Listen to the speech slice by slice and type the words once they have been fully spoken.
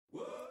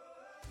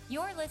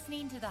You're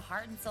listening to the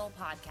Heart and Soul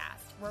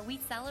podcast, where we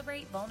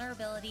celebrate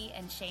vulnerability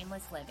and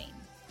shameless living.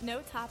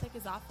 No topic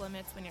is off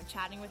limits when you're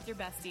chatting with your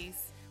besties.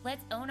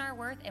 Let's own our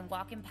worth and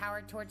walk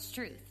empowered towards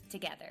truth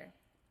together.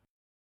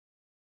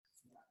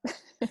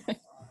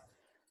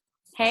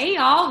 Hey,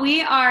 y'all.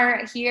 We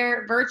are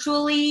here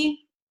virtually,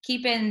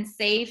 keeping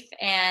safe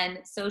and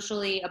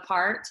socially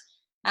apart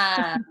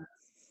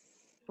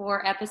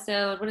for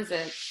episode, what is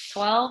it,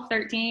 12,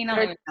 13? I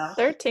don't even know.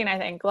 13, I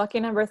think. Lucky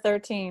number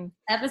 13.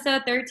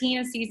 Episode 13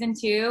 of season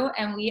 2,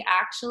 and we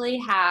actually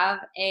have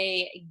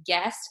a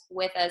guest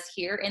with us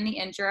here in the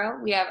intro.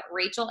 We have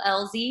Rachel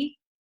Elzie.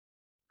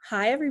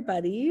 Hi,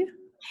 everybody.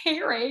 Hey,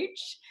 Rach.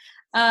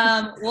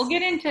 We'll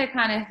get into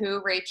kind of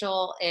who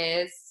Rachel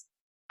is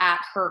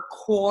at her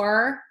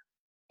core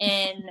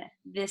in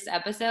this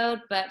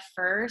episode, but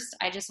first,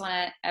 I just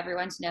want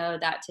everyone to know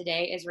that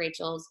today is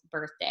Rachel's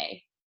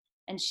birthday,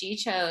 and she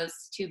chose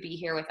to be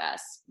here with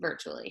us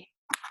virtually.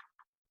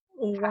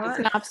 What?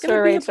 Snaps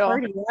for Rachel.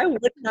 Why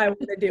wouldn't I want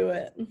to do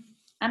it?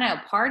 I know,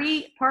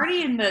 party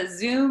in the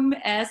Zoom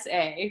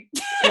SA.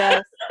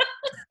 Yes.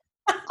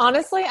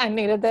 Honestly, I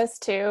needed this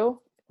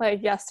too.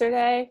 Like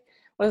yesterday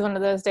was one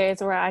of those days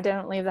where I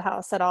didn't leave the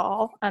house at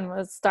all and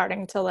was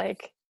starting to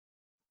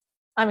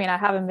I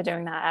haven't been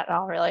doing that at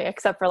all really,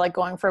 except for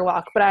going for a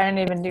walk, but I didn't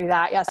even do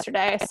that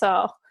yesterday.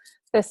 So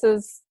this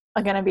is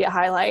going to be a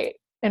highlight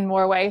in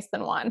more ways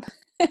than one.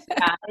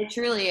 Yeah, it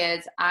truly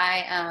is.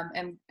 I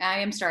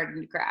am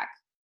starting to crack.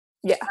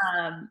 Yeah.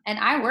 And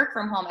I work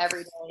from home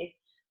every day,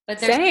 but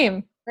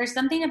there's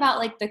something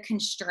about the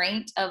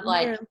constraint of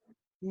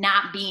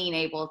not being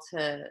able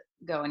to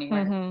go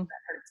anywhere that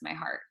hurts my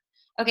heart.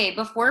 Okay,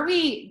 before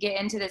we get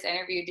into this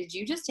interview, did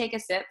you just take a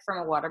sip from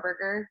a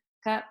Whataburger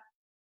cup?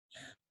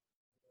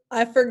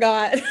 I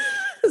forgot.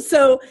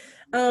 So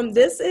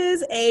this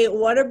is a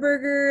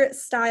Whataburger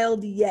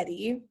styled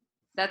Yeti.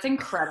 That's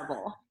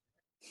incredible.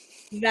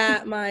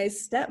 That my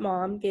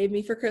stepmom gave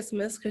me for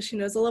Christmas because she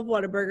knows I love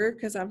Whataburger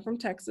because I'm from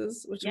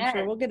Texas, which I'm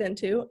sure we'll get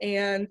into.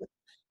 And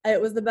it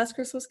was the best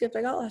Christmas gift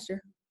I got last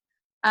year.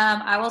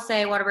 I will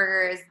say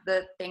Whataburger is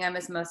the thing I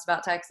miss most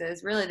about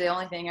Texas. Really the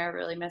only thing I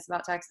really miss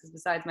about Texas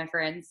besides my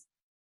friends.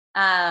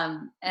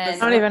 And I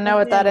don't even know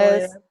what that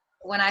is.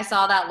 When I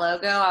saw that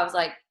logo, I was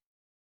like,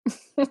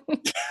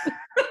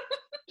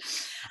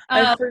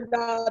 I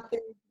forgot to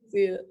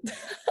see it.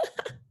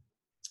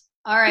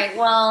 All right.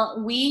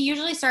 Well, we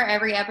usually start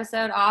every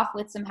episode off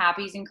with some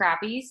happies and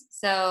crappies.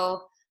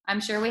 So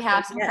I'm sure we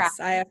have some crappies. Yes,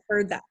 I have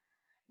heard that.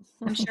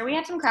 I'm sure we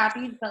have some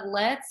crappies, but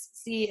let's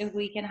see if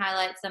we can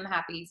highlight some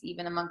happies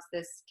even amongst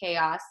this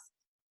chaos.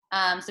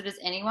 So does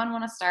anyone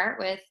want to start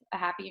with a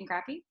happy and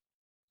crappy?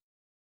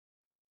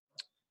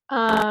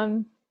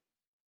 I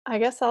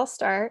guess I'll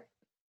start.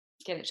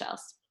 Get it,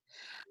 Chels.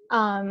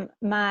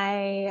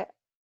 My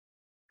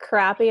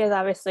crappy is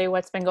obviously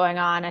what's been going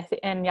on.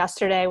 And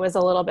yesterday was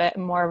a little bit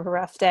more of a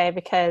rough day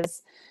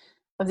because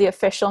of the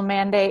official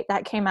mandate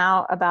that came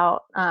out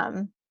about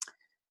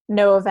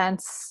no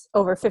events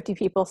over 50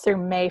 people through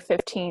May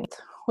 15th,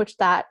 which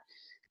that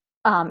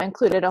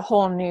included a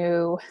whole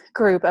new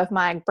group of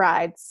my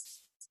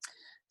brides.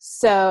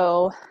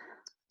 So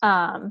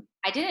I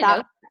didn't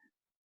know.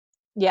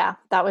 Yeah,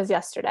 that was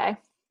yesterday.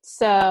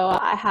 So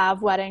I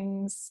have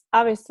weddings.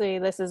 Obviously,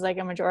 this is a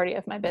majority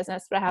of my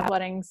business, but I have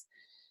weddings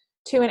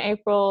 2 in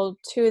April,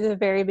 2 at the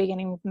very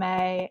beginning of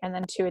May, and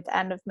then 2 at the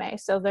end of May.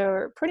 So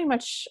they're pretty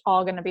much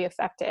all going to be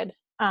affected.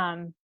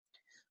 So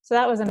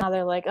that was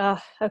another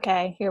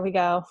okay, here we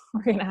go.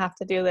 We're going to have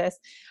to do this.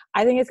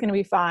 I think it's going to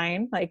be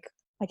fine. I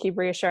keep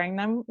reassuring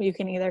them, you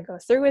can either go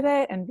through with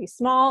it and be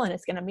small and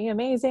it's going to be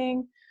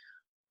amazing,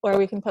 or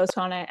we can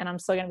postpone it and I'm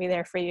still going to be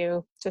there for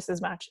you just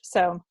as much.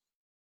 So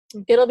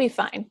it'll be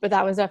fine. But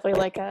that was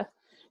definitely a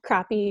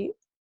crappy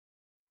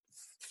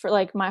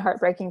for my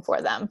heartbreaking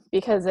for them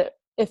because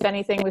if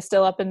anything was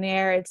still up in the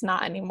air, it's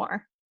not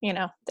anymore.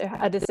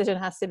 A decision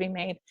has to be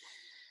made.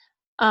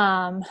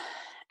 And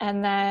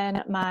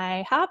then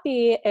my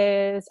happy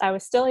is I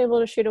was still able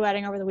to shoot a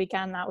wedding over the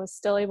weekend. That was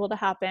still able to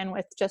happen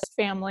with just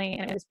family,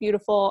 and it was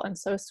beautiful and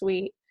so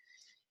sweet.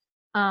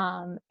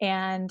 And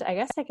I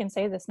guess I can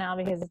say this now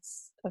because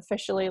it's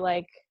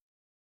officially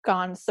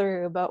gone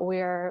through, but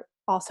we're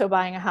also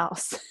buying a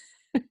house.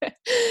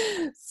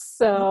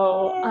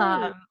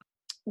 So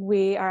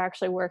we are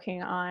actually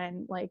working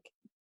on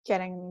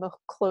getting the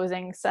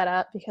closing set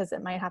up because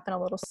it might happen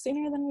a little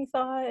sooner than we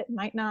thought. It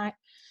might not.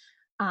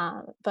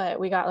 But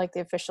we got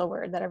the official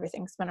word that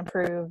everything's been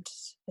approved.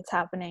 It's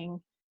happening.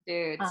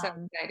 Dude, so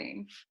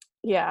exciting.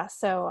 Yeah.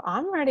 So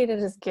I'm ready to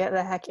just get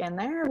the heck in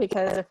there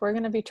because if we're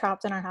going to be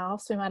trapped in our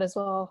house, we might as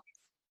well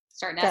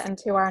start get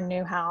into our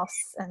new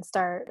house and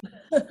start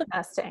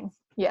nesting.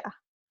 Yeah.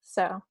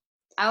 So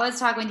I was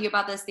talking with you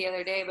about this the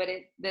other day, but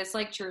this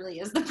truly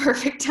is the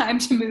perfect time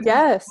to move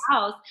yes. into the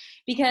house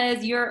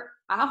because you're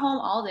at home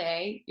all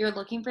day. You're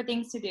looking for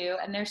things to do,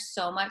 and there's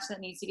so much that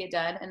needs to get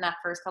done in that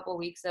first couple of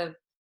weeks of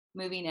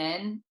moving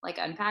in,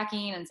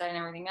 unpacking and setting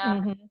everything up,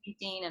 and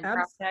painting and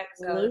projects.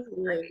 So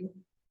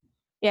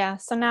Yeah,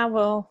 so now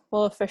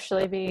we'll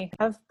officially be,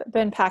 I've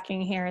been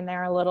packing here and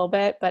there a little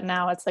bit, but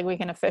now it's like we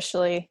can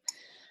officially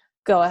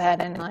go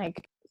ahead and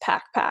like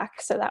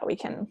pack so that we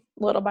can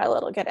little by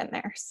little get in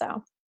there.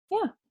 So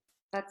yeah,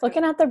 That's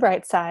looking at the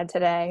bright side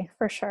today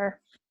for sure.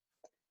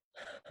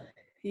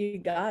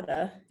 You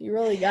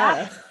really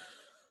gotta.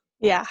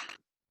 Yeah.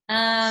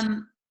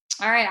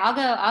 All right,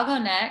 I'll go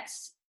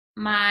next.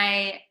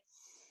 My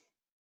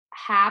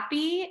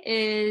happy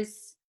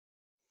is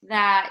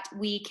that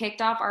we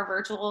kicked off our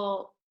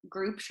virtual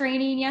group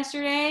training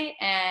yesterday,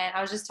 and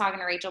I was just talking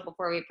to Rachel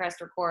before we pressed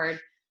record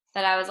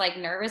that I was like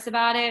nervous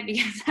about it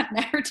because I've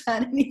never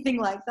done anything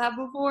like that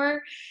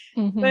before.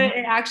 Mm-hmm. But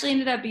it actually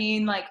ended up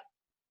being like,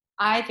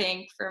 I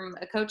think from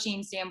a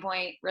coaching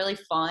standpoint, really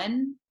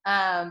fun,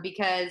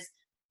 because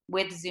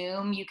with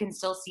Zoom, you can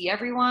still see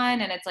everyone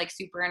and it's like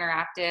super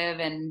interactive.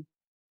 And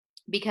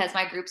because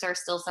my groups are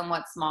still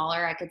somewhat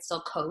smaller, I could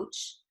still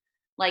coach.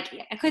 Like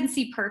I couldn't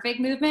see perfect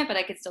movement, but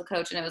I could still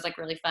coach, and it was like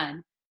really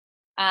fun.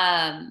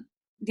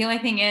 The only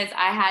thing is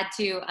I had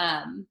to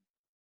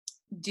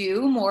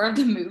do more of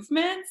the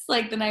movements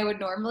like than I would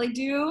normally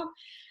do.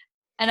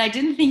 And I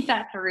didn't think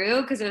that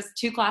through because it was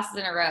 2 classes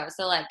in a row.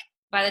 So like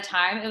by the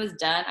time it was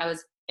done, I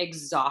was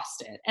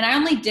exhausted. And I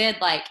only did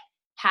like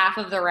half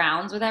of the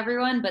rounds with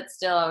everyone, but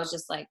still I was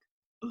just like,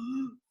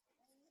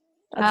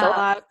 That's a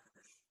lot.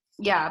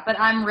 Yeah, but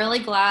I'm really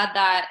glad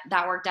that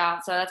that worked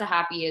out. So that's a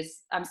happy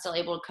is I'm still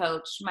able to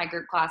coach my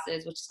group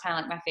classes, which is kind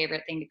of like my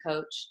favorite thing to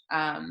coach,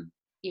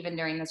 even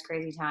during this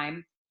crazy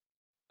time.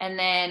 And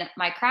then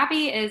my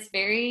crappy is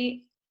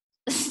very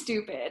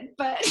stupid,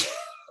 but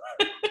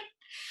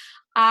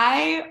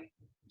I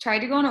tried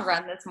to go on a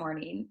run this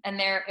morning, and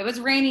it was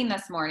raining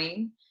this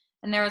morning,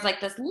 and there was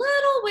like this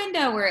little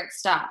window where it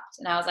stopped,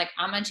 and I was like,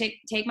 I'm gonna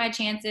take my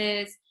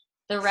chances.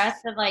 The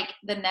rest of like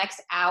the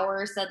next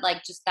hour said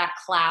like just that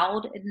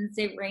cloud. It didn't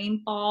say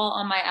rainfall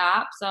on my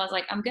app, so I was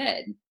like, I'm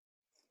good.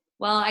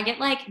 Well, I get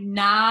like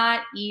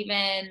not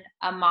even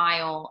a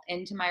mile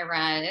into my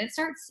run, and it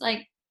starts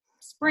like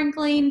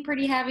sprinkling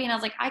pretty heavy, and I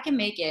was like, I can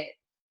make it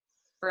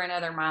for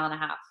another mile and a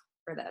half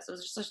for this. It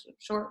was just a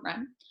short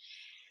run.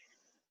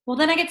 Well,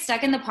 then I get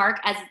stuck in the park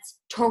as it's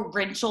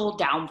torrential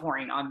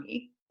downpouring on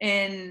me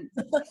in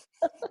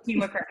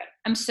Humacray.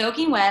 I'm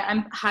soaking wet.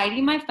 I'm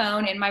hiding my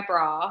phone in my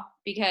bra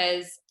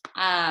because,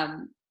 I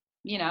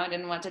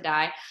didn't want to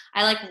die.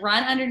 I like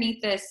run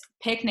underneath this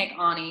picnic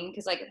awning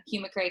because like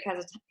Humacray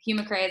has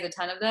a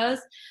ton of those.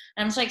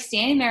 And I'm just like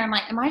standing there. I'm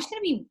like, am I just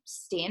going to be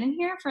standing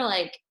here for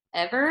like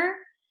ever?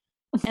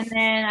 And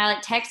then I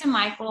like texted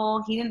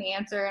Michael. He didn't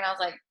answer. And I was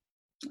like,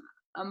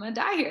 I'm going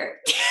to die here.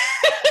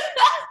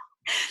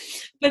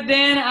 But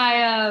then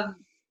I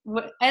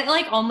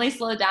like only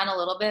slowed down a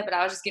little bit, but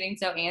I was just getting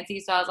so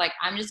antsy. So I was like,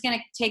 I'm just going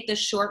to take the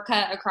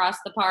shortcut across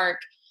the park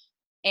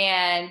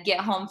and get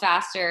home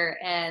faster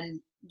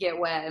and get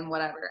wet and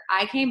whatever.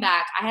 I came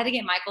back. I had to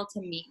get Michael to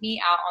meet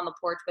me out on the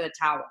porch with a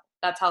towel.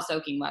 That's how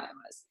soaking wet I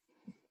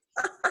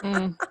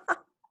was.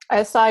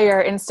 I saw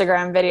your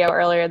Instagram video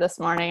earlier this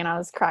morning and I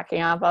was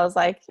cracking up. I was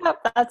like, yep,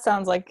 that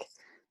sounds like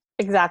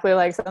exactly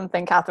like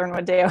something Catherine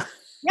would do.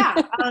 Yeah,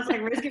 I was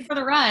like, risk it for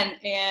the run,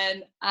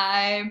 and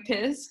I'm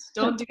pissed.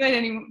 Don't do that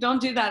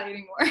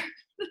anymore.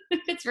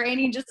 If it's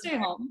raining, just stay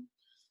home.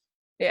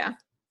 Yeah.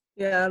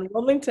 Yeah, in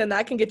Wilmington,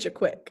 that can get you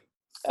quick.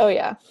 Oh,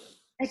 yeah.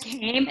 It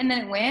came, and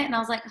then it went, and I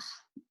was like,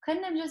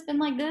 couldn't have just been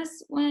like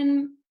this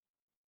when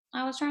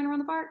I was trying to run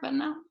the park, but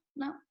no.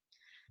 So,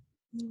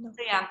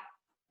 yeah.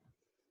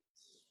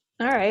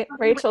 All right,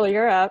 Rachel,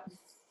 you're up.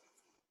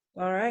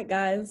 All right,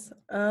 guys.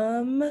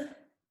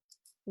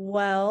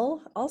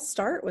 Well, I'll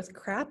start with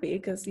crappy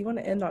because you want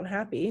to end on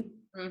happy.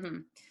 Mm-hmm.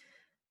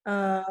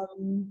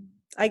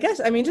 I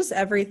guess, just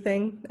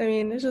everything.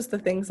 It's just the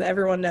things that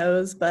everyone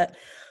knows, but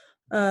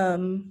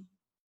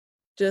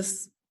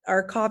just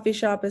our coffee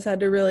shop has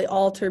had to really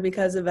alter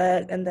because of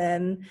it. And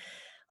then,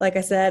 like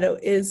I said, it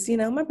is,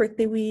 my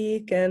birthday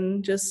week,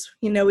 and just,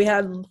 we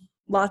had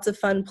lots of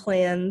fun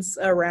plans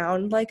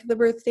around like the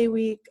birthday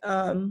week,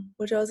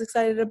 which I was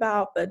excited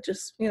about, but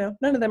just, none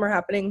of them are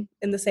happening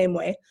in the same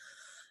way.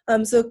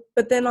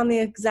 But then on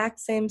the exact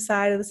same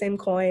side of the same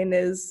coin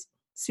is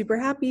super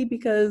happy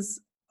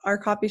because our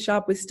coffee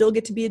shop, we still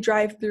get to be a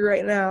drive-through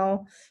right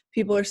now.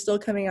 People are still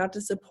coming out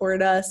to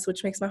support us,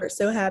 which makes my heart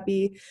so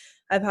happy.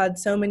 I've had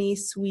so many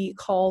sweet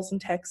calls and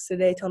texts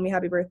today telling me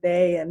happy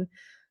birthday, and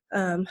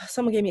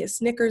someone gave me a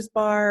Snickers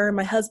bar.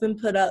 My husband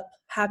put up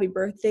happy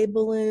birthday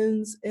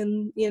balloons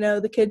in,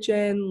 the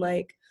kitchen.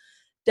 Like,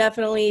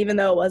 definitely, even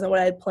though it wasn't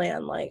what I had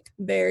planned, like,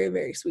 very,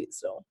 very sweet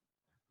still.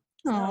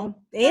 Oh,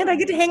 and I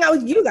get to hang out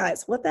with you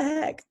guys. What the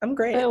heck? I'm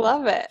great. I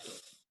love it.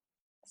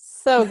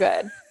 So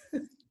good.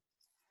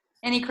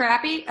 Any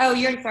crappy? Oh,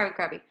 you already started with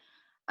crappy.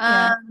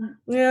 Yeah,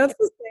 it's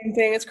the same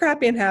thing. It's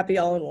crappy and happy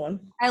all in one.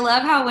 I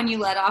love how when you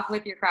let off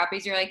with your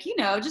crappies, you're like,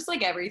 just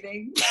like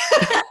everything.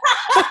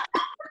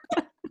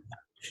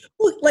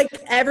 Like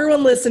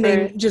everyone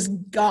listening just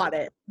got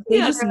it. They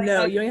just like,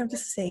 know. okay. You don't have to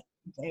say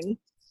anything.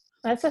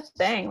 That's the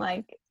thing.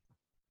 Like,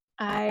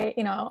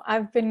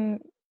 I've been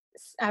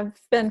I've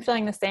been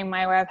feeling the same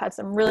way where I've had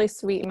some really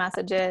sweet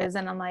messages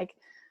and I'm like,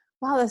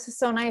 wow, this is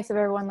so nice of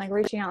everyone like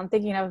reaching out and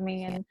thinking of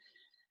me. And,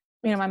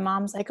 you know, my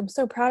mom's like, I'm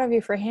so proud of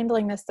you for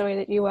handling this the way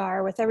that you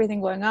are with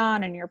everything going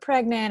on and you're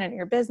pregnant and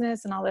your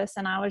business and all this.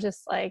 And I was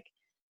just like,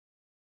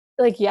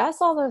 yes,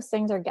 all those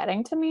things are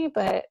getting to me,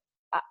 but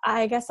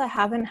I guess I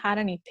haven't had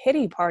any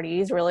pity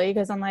parties really,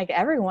 because I'm like,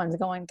 everyone's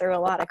going through a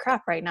lot of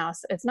crap right now.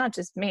 So it's not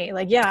just me.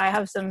 Like, yeah, I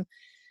have some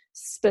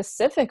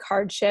specific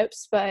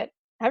hardships, but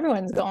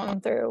everyone's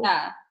going through.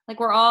 Yeah. Like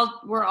we're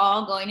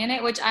all going in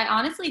it, which I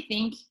honestly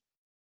think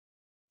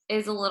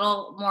is a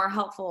little more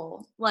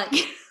helpful. Like,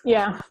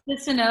 yeah,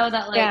 just to know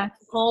that like yeah.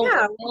 the whole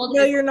world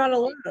no, you're not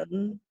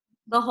alone.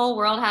 The whole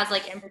world has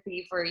like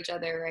empathy for each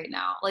other right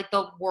now. Like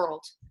the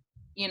world,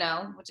 you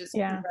know, which is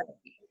yeah.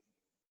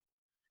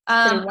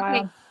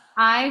 Okay.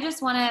 I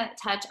just want to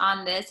touch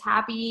on this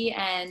happy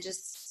and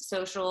just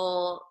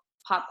social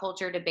pop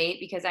culture debate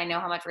because I know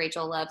how much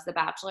Rachel loves The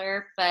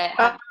Bachelor. But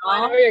I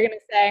know what you're gonna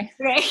say.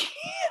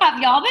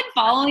 Have y'all been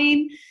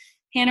following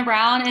Hannah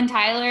Brown and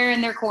Tyler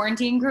and their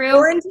quarantine crew?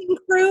 Quarantine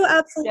crew,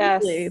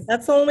 absolutely. Yes.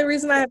 That's the only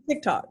reason I have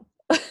TikTok.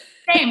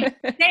 Same.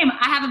 I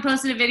haven't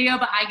posted a video,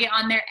 but I get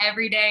on there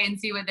every day and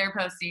see what they're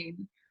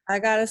posting. I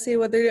gotta see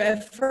what they're doing.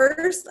 At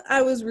first,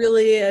 I was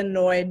really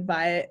annoyed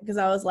by it because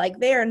I was like,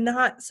 they are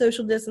not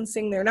social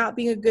distancing. They're not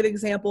being a good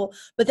example.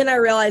 But then I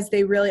realized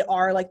they really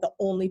are like the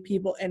only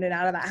people in and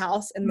out of that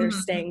house, and they're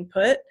staying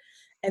put.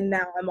 And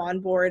now I'm on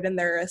board, and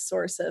they're a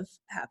source of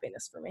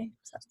happiness for me.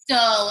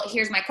 So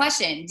here's my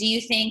question. Do you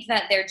think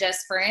that they're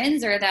just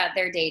friends or that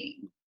they're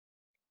dating?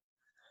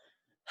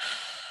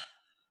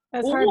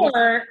 That's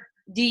or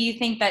do you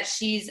think that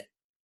she's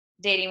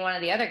dating one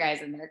of the other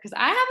guys in there? Because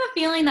I have a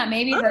feeling that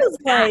maybe I was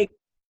like,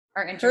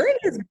 are her interested.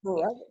 and his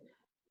brother.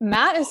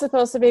 Matt is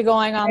supposed to be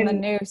going on the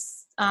new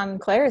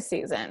Claire's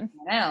season.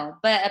 I know,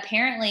 but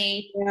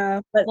apparently, yeah,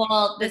 but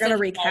well, they're gonna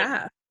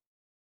recast.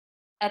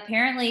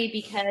 Apparently,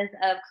 because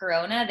of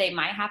Corona, they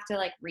might have to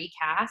like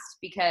recast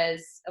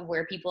because of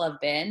where people have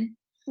been.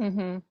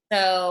 Mm-hmm.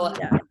 So,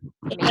 yeah.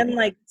 And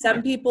like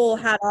some people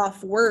had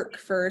off work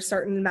for a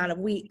certain amount of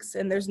weeks,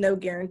 and there's no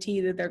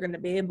guarantee that they're going to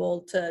be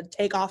able to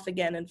take off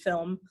again and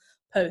film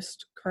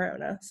post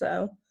Corona.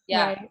 So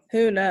yeah,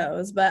 who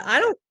knows? But I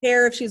don't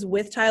care if she's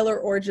with Tyler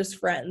or just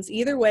friends.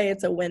 Either way,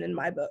 it's a win in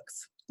my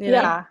books. You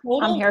know?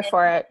 I'm here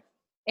for it.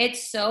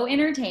 It's so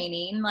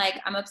entertaining. Like,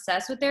 I'm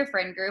obsessed with their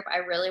friend group. I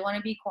really want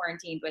to be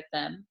quarantined with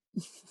them.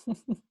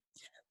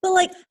 But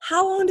like,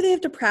 how long do they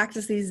have to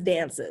practice these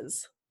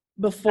dances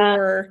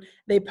before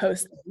they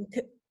post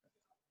them?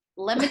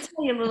 Let me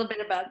tell you a little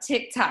bit about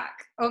TikTok,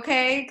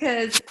 okay?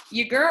 Because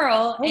your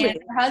girl and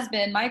her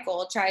husband,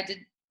 Michael, tried to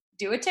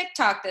do a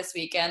TikTok this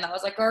weekend. That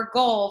was like our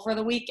goal for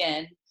the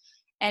weekend.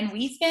 And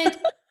we spent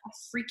a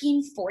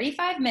freaking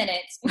 45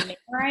 minutes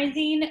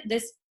memorizing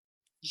this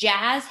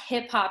jazz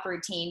hip hop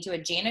routine to a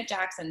Janet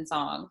Jackson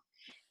song.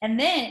 And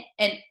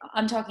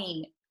I'm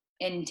talking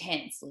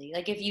intensely.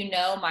 Like, if you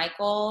know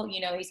Michael,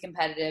 you know he's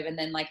competitive. And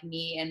then like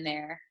me in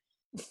there,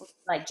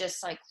 like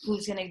just like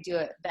who's going to do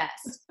it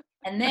best.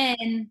 And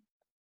then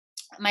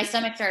my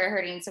stomach started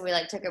hurting, so we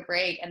like took a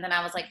break, and then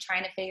I was like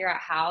trying to figure out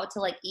how to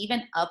like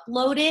even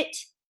upload it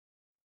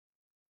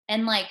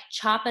and like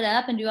chop it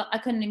up and do it. I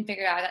couldn't even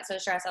figure it out. I got so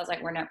stressed. I was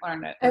like, we're not.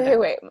 Okay,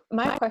 wait.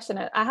 My question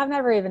is, I have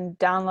never even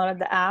downloaded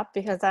the app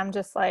because I'm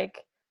just like,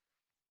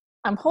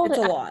 I'm holding.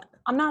 It's a lot.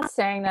 I'm not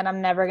saying that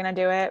I'm never gonna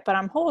do it, but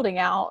I'm holding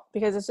out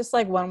because it's just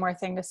like one more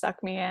thing to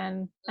suck me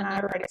in, and I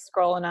already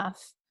scroll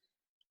enough.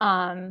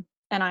 And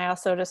I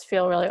also just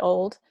feel really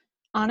old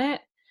on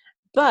it.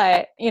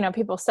 But, you know,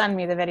 people send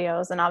me the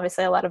videos, and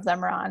obviously a lot of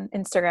them are on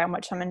Instagram,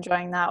 which I'm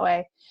enjoying that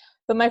way.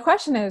 But my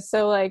question is,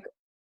 so like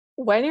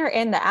when you're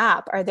in the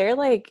app, is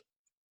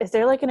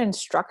there like an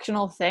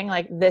instructional thing?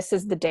 Like, this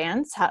is the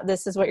dance,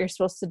 this is what you're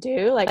supposed to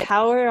do? Like,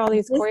 how are all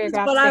these choreographed This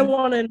is what I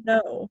want to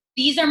know.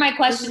 These are my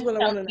questions,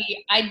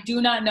 I do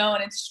not know,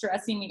 and it's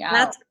stressing me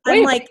out.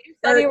 I'm like, you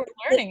were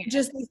learning it.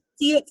 Just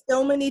see it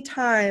so many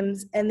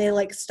times, and they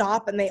like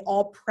stop and they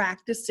all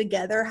practice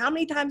together. How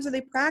many times are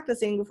they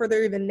practicing before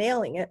they're even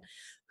nailing it?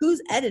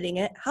 Who's editing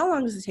it? How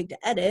long does it take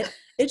to edit?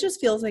 It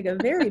just feels like a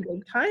very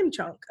big time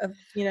chunk of,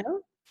 you know?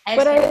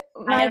 But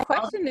my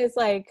question is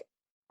like,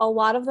 a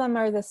lot of them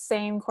are the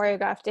same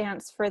choreographed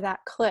dance for that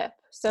clip.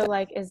 So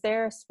like, is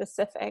there a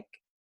specific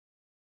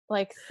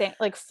like thing,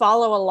 like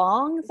follow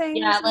along thing?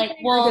 Yeah, like,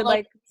 well,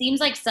 like it seems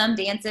like some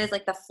dances,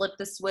 like the flip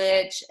the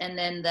switch, and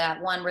then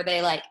that one where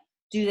they like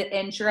do the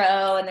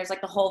intro, and there's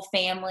like the whole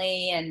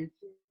family, and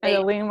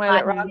the lean with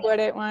it, rock with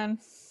it one.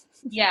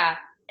 Yeah,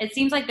 it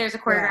seems like there's a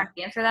choreographed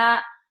dance for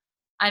that.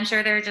 I'm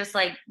sure they're just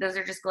like, those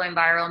are just going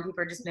viral and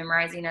people are just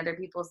memorizing other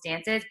people's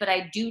dances. But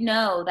I do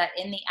know that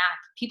in the app,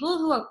 people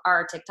who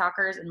are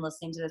TikTokers and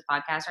listening to this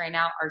podcast right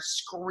now are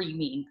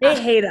screaming. They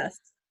hate us.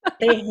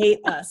 They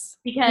hate us.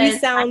 Because we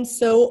sound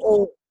so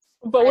old.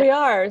 But we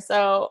are,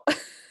 so.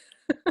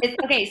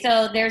 Okay,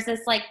 so there's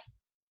this like,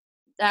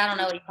 I don't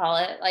know what you call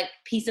it, like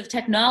piece of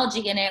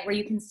technology in it where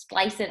you can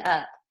splice it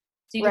up.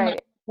 So you can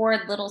like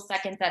record little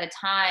seconds at a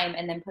time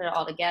and then put it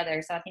all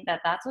together. So I think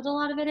that's what a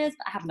lot of it is.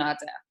 But I have no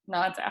idea. No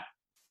idea.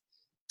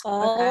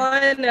 All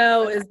I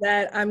know is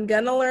that I'm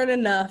going to learn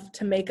enough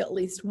to make at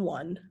least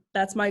one.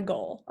 That's my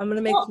goal. I'm going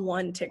to make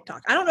one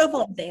TikTok. I don't know if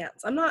I'll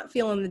dance. I'm not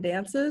feeling the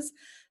dances.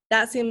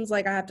 That seems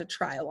like I have to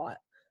try a lot.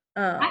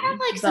 I have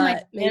like some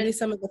ideas. Maybe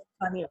some of the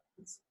funny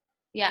ones.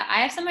 Yeah,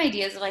 I have some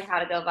ideas of like how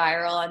to go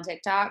viral on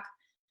TikTok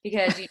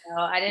because, you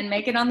know, I didn't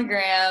make it on the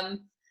gram.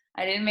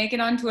 I didn't make it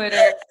on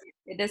Twitter.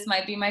 This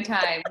might be my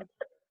time.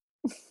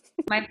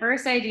 My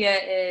first idea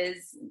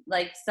is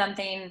like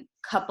something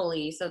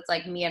coupley. So it's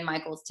like me and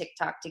Michael's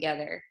TikTok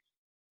together.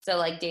 So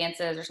like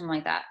dances or something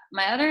like that.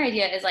 My other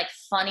idea is like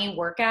funny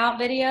workout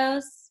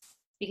videos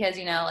because,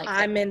 you know, like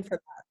I'm in for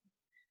that.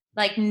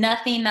 Like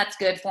nothing that's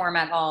good for him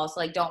at all. So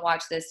like don't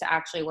watch this to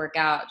actually work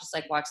out. Just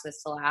like watch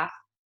this to laugh.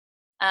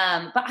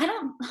 But I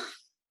don't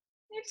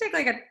need to take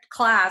like a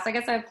class. I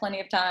guess I have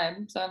plenty of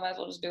time. So I might as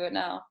well just do it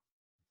now.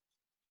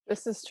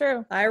 This is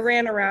true. I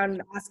ran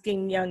around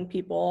asking young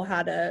people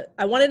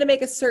I wanted to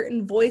make a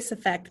certain voice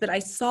effect that I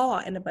saw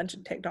in a bunch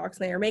of TikToks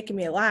and they were making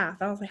me laugh.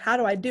 I was like, how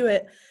do I do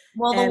it?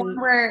 Well, the one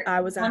where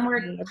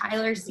asking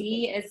Tyler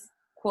C is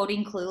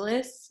quoting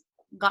Clueless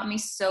got me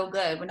so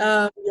good. When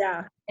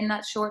yeah. In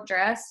that short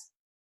dress.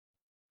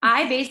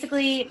 I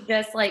basically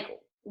just like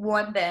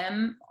want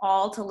them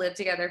all to live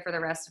together for the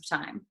rest of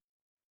time.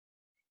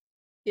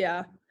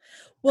 Yeah.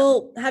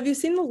 Well, have you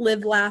seen the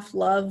Live, Laugh,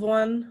 Love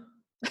one?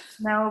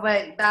 No,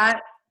 but that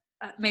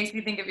makes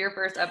me think of your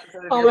first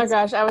episode. Oh my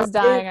gosh, I was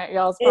dying at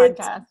y'all's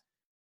podcast.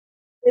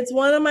 It's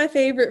one of my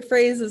favorite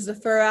phrases to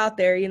throw out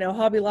there, you know,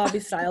 Hobby Lobby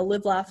style,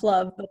 live, laugh,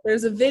 love. But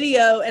there's a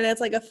video and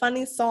it's like a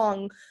funny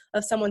song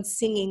of someone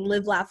singing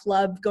live, laugh,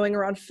 love, going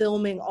around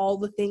filming all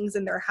the things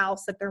in their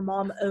house that their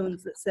mom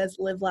owns that says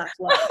live, laugh,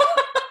 love.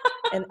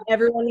 And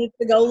everyone needs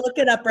to go look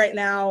it up right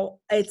now.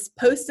 It's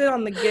posted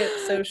on the Get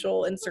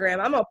Social Instagram.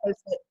 I'm going to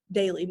post it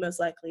daily, most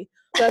likely.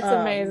 That's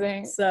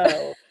amazing.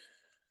 So,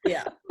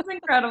 yeah. It's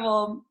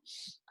incredible.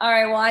 All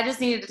right. Well, I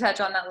just needed to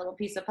touch on that little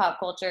piece of pop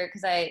culture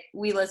because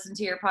we listen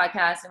to your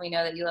podcast and we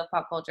know that you love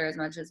pop culture as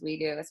much as we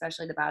do,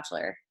 especially The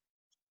Bachelor.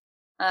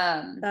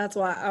 That's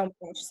why I'm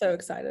so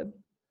excited.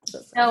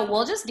 So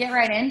we'll just get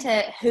right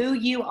into who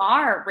you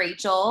are,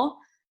 Rachel.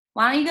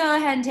 Why don't you go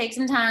ahead and take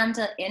some time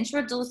to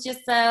introduce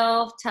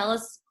yourself, tell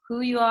us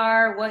who you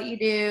are, what you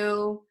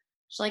do,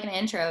 just like an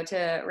intro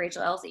to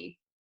Rachel Elsie.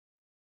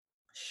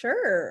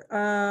 Sure. So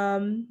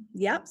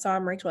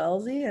I'm Rachel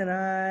Elsie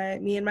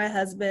and me and my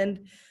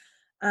husband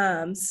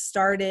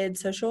started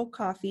Social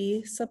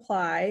Coffee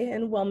Supply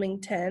in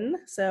Wilmington.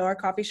 So our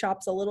coffee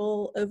shop's a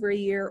little over a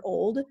year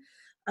old.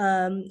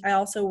 I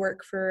also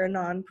work for a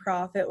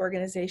nonprofit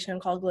organization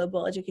called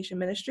Global Education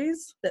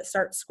Ministries that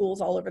starts schools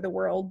all over the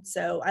world.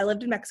 So I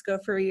lived in Mexico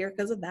for a year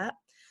because of that.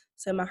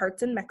 So my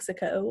heart's in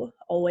Mexico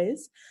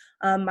always.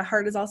 My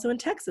heart is also in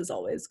Texas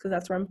always because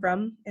that's where I'm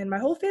from. And my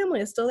whole family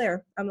is still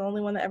there. I'm the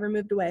only one that ever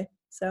moved away.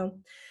 So,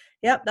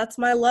 yep, that's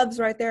my loves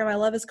right there. My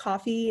love is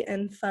coffee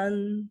and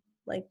fun,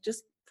 like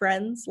just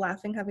friends,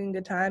 laughing, having a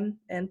good time,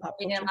 and pop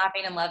culture.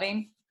 Laughing and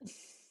loving.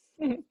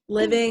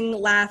 Living,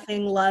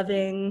 laughing,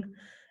 loving,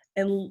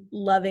 and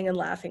loving and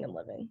laughing and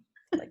living.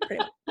 Like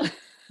pretty much.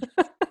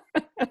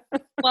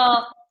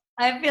 Well,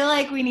 I feel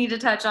like we need to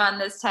touch on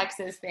this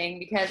Texas thing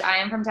because I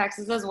am from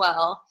Texas as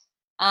well.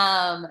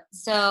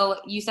 So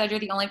you said you're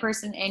the only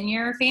person in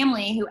your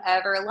family who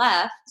ever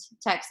left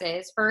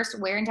Texas. First,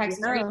 where in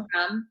Texas are you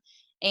from?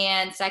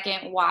 And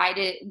second, what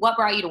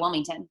brought you to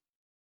Wilmington?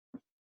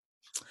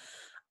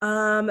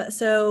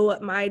 So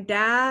my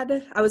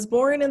dad, I was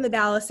born in the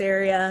Dallas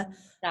area.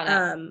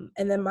 And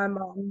then my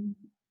mom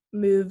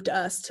moved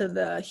us to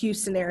the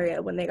Houston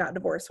area when they got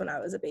divorced when I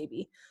was a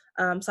baby.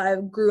 So I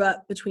grew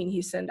up between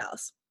Houston and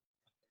Dallas.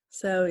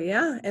 So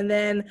yeah, and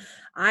then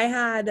I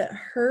had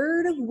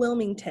heard of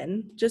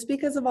Wilmington just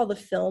because of all the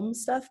film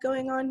stuff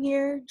going on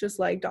here, just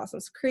like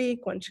Dawson's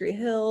Creek, One Tree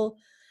Hill.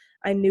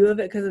 I knew of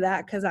it because of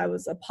that, because I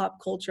was a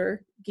pop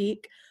culture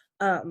geek.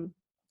 And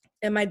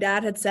my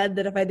dad had said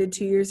that if I did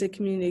 2 years at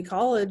community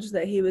college,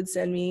 that he would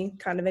send me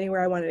kind of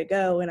anywhere I wanted to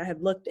go. And I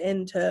had looked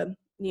into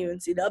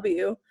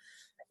UNCW,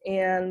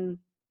 and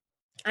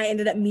I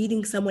ended up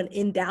meeting someone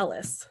in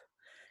Dallas.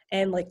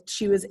 And like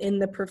she was in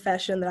the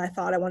profession that I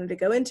thought I wanted to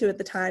go into at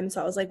the time.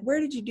 So I was like, where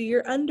did you do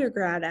your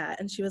undergrad at?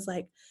 And she was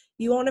like,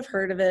 you won't have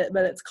heard of it,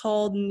 but it's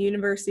called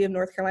University of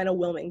North Carolina,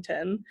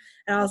 Wilmington.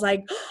 And I was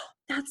like, oh,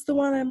 that's the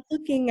one I'm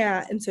looking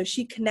at. And so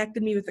she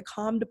connected me with the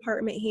comm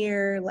department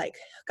here, like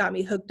got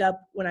me hooked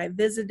up when I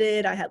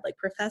visited. I had like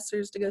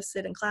professors to go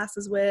sit in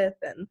classes with.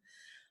 And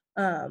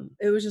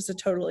it was just a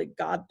totally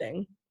God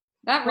thing.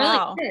 That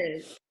really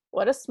is.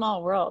 What a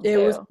small world. It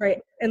was great.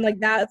 And like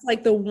that's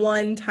like the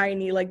one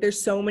tiny, like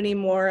there's so many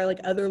more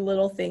like other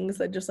little things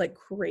that just like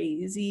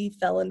crazy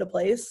fell into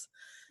place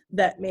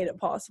that made it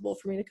possible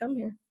for me to come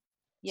here.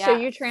 Yeah. So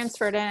you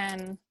transferred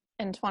in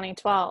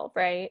 2012,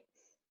 right?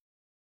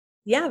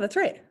 Yeah, that's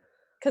right.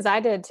 Because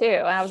I did too.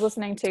 I was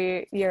listening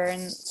to your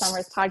and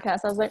Summer's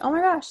podcast. I was like, oh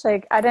my gosh,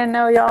 like I didn't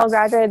know y'all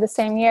graduated the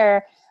same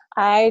year.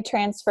 I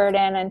transferred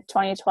in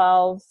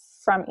 2012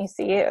 from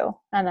ECU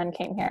and then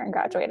came here and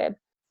graduated.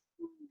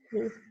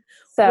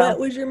 So what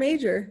was your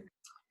major?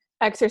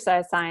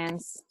 Exercise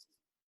science.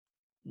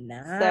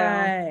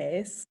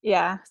 Nice. So,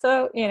 yeah.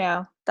 So,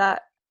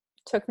 that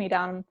took me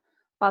down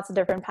lots of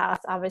different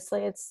paths.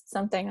 Obviously, it's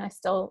something I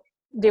still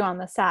do on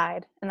the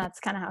side. And that's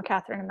kind of how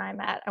Catherine and I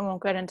met. I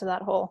won't get into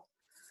that whole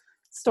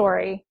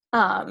story.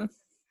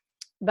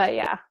 But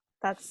yeah,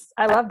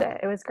 I loved it.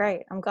 It was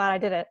great. I'm glad I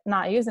did it.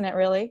 Not using it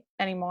really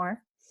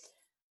anymore.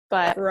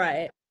 But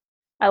right.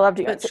 I loved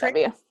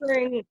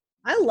UNCW.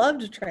 I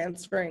loved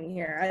transferring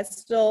here. I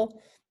still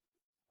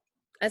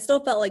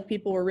felt like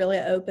people were really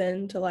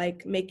open to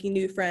like making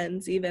new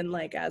friends, even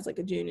like as like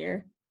a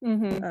junior.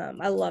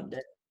 I loved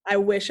it. I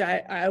wish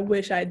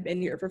I'd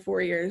been here for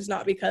 4 years,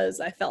 not because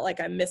I felt like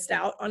I missed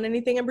out on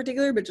anything in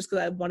particular, but just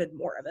because I wanted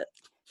more of it.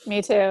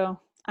 Me too.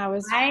 I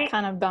was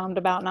kind of bummed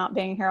about not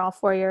being here all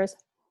 4 years.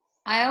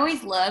 I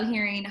always love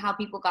hearing how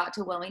people got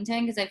to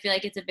Wilmington because I feel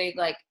like it's a big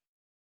like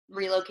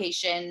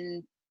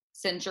relocation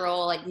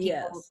central, like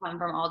people come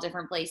from all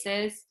different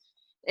places.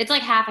 It's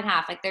like half and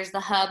half. Like there's the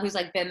hub who's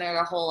like been there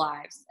their whole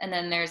lives, and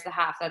then there's the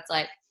half that's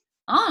like,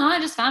 oh no, I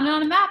just found it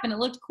on a map and it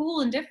looked cool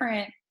and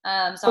different.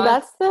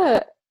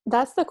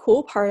 That's the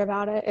cool part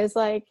about it is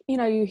like,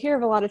 you hear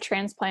of a lot of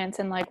transplants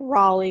in like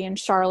Raleigh and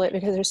Charlotte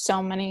because there's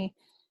so many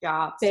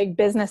jobs, big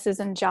businesses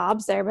and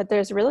jobs there, but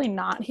there's really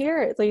not here,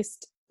 at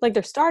least like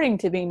they're starting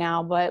to be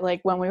now. But like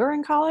when we were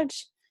in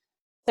college,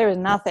 there was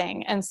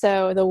nothing. And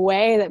so the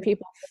way that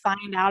people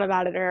find out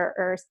about it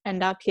or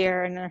end up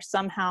here and are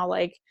somehow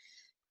like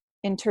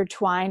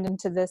intertwined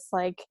into this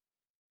like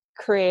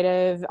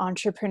creative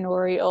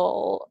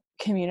entrepreneurial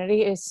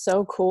community is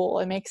so cool.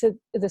 It makes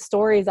the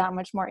stories that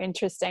much more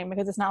interesting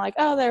because it's not like,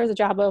 oh, there was a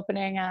job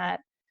opening at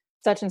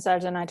such and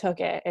such and I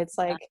took it. It's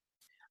like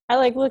I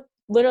like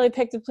literally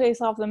picked a place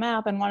off the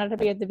map and wanted to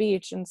be at the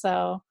beach, and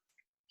so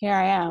here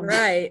I am.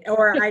 Right.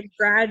 Or I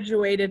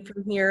graduated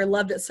from here,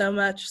 loved it so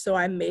much, so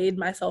I made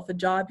myself a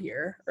job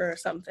here or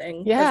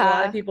something. Yeah. A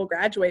lot of people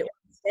graduate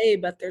and stay,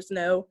 but there's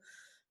no,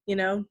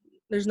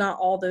 there's not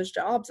all those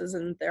jobs as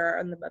in there are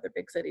in the other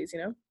big cities,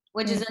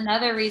 Which is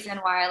another reason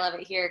why I love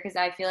it here, because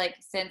I feel like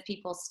since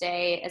people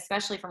stay,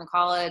 especially from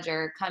college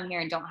or come here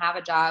and don't have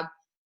a job,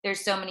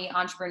 there's so many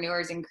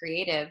entrepreneurs and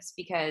creatives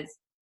because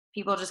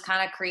people just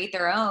kind of create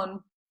their own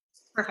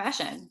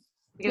profession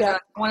because they're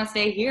like, I want to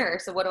stay here,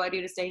 so what do I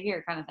do to stay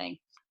here kind of thing.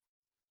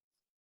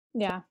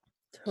 Yeah.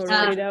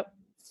 Totally dope.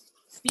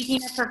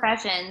 Speaking of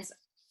professions,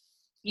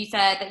 you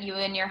said that you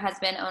and your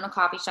husband own a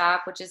coffee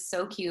shop, which is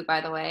so cute,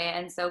 by the way,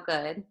 and so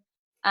good.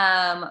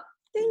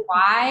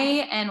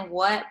 Why and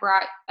what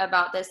brought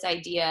about this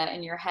idea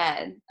in your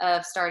head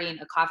of starting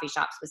a coffee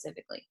shop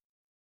specifically?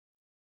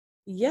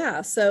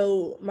 Yeah,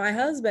 so my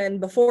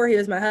husband, before he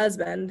was my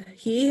husband,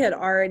 he had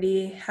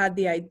already had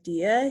the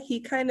idea.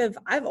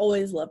 I've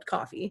always loved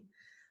coffee.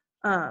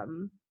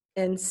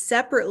 And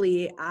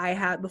separately, I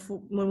had,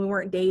 before, when we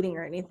weren't dating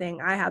or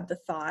anything, I had the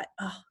thought,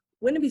 oh,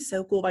 wouldn't it be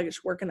so cool if I could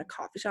just work in a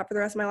coffee shop for the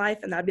rest of my life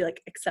and that'd be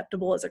like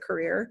acceptable as a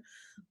career?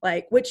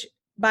 Like, which,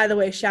 by the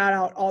way, shout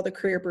out all the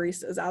career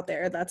baristas out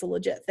there. That's a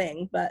legit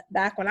thing. But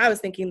back when I was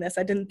thinking this,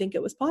 I didn't think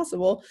it was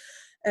possible.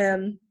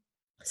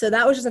 So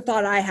that was just a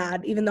thought I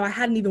had, even though I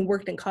hadn't even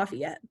worked in coffee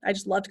yet. I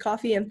just loved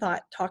coffee and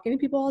thought talking to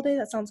people all day,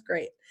 that sounds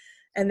great.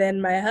 And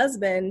then my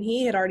husband,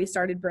 he had already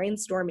started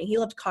brainstorming. He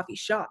loved coffee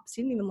shops.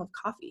 He didn't even love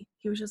coffee.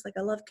 He was just like,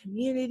 I love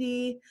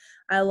community.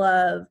 I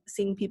love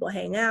seeing people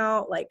hang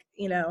out,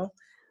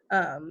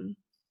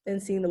 and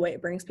seeing the way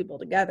it brings people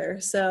together.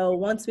 So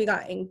once we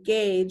got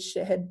engaged,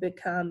 it had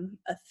become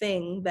a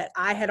thing that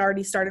I had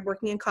already started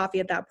working in coffee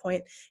at that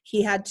point.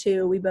 He had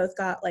too. We both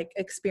got like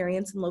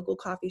experience in local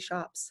coffee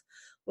shops,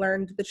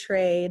 learned the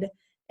trade,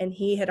 and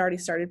he had already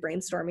started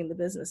brainstorming the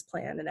business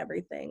plan and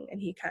everything.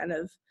 And he kind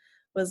of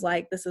was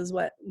like, this is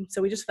what,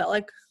 so we just felt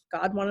like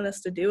God wanted us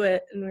to do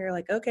it. And we were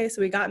like, okay,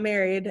 so we got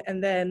married.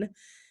 And then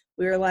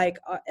we were like,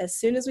 as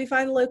soon as we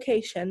find a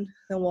location,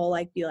 then we'll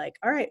like be like,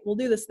 all right, we'll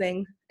do this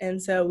thing. And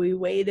so we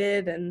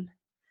waited, and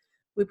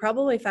we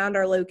probably found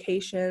our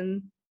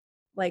location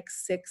like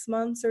 6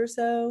 months or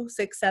so,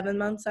 6-7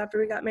 months after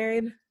we got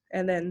married.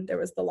 And then there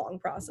was the long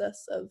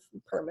process of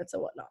permits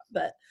and whatnot.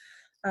 But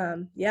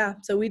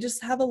so we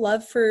just have a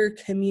love for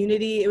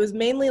community. It was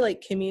mainly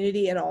like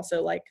community and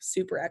also like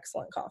super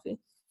excellent coffee.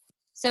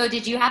 So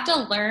did you have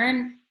to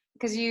learn,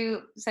 because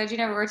you said you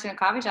never worked in a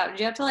coffee shop, did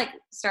you have to like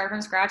start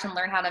from scratch and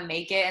learn how to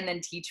make it and then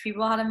teach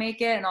people how to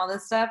make it and all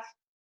this stuff?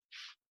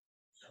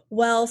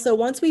 Well, so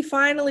once we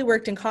finally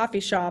worked in coffee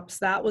shops,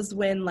 that was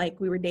when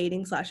like we were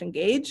dating /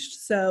 engaged.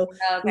 So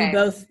we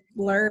both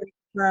learned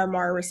from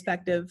our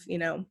respective,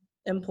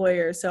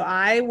 employers. So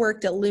I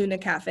worked at Luna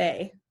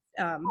Cafe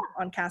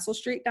on Castle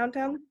Street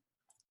downtown.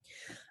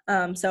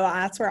 So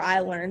that's where I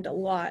learned a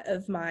lot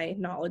of my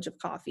knowledge of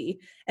coffee.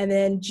 And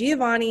then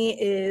Giovanni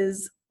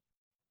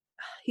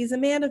he's a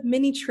man of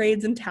many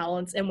trades and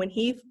talents. And when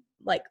he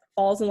like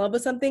falls in love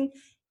with something,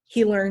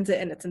 he learns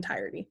it in its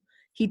entirety.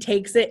 He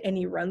takes it and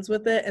he runs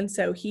with it. And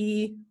so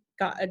he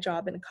got a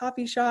job in a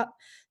coffee shop,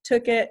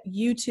 took it,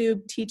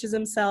 YouTube, teaches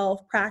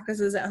himself,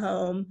 practices at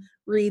home,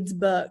 reads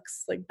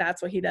books. Like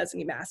that's what he does, and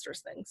he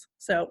masters things.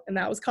 So, and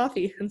that was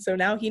coffee. And so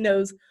now he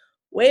knows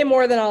way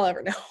more than I'll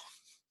ever know.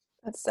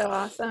 That's so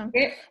awesome.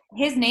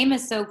 His name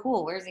is so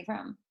cool. Where's he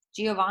from?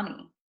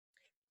 Giovanni.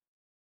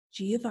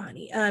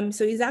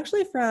 So he's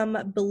actually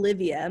from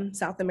Bolivia,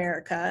 South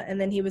America, and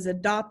then he was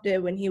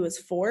adopted when he was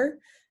 4,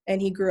 and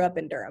he grew up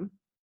in Durham.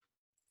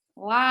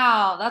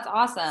 Wow, that's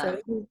awesome.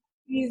 So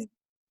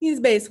he's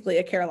basically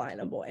a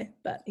Carolina boy,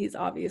 but he's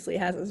obviously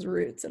has his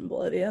roots in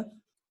Bolivia.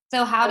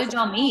 So how did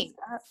y'all meet?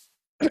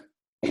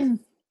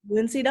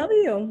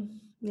 UNCW.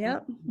 Yeah,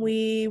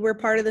 we were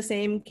part of the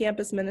same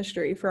campus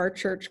ministry for our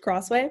church,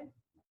 Crossway,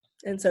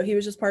 and so he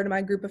was just part of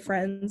my group of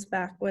friends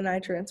back when I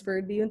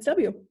transferred to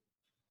UNCW.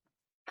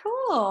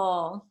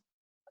 Cool.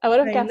 I would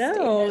have guessed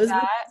either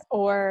that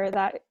or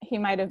that he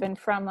might have been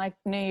from like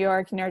New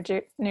York,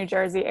 New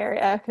Jersey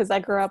area, because I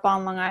grew up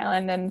on Long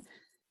Island, and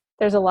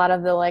there's a lot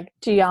of the like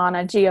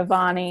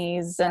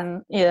Giovanni's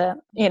and the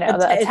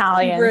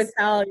Italians. Super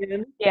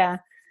Italian. Yeah.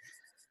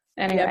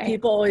 Anyway. Yeah,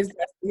 people always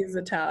guess he's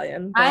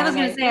Italian. I was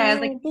gonna say, I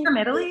was like, he's from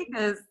Italy?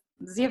 Because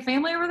does he have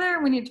family over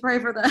there? We need to pray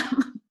for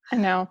them. I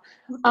know.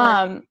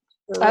 I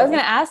was gonna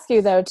ask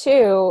you though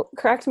too,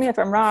 correct me if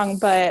I'm wrong,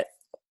 but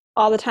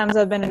all the times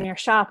I've been in your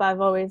shop,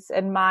 I've always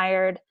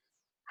admired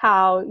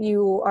how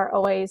you are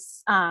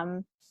always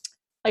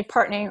like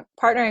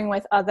partnering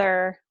with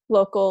other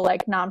local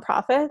like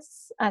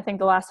nonprofits. I think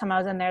the last time I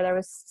was in there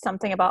was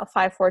something about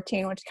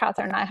 514, which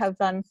Catherine and I have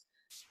done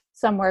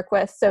some work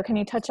with. So can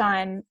you touch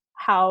on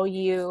how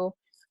you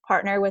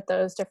partner with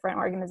those different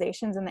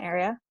organizations in the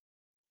area?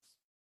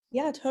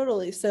 Yeah,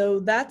 totally.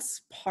 So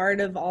that's part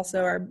of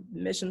also our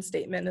mission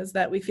statement, is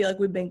that we feel like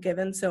we've been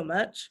given so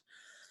much.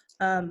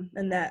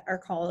 And that our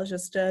call is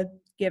just to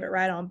give it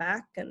right on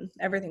back, and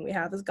everything we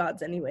have is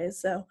God's anyways.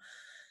 So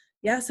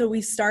yeah, so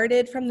we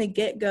started from the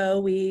get-go.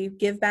 We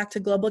give back to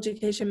Global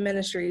Education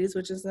Ministries,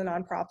 which is the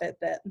nonprofit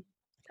that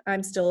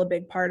I'm still a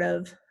big part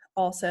of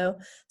also.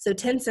 So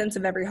 10 cents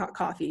of every hot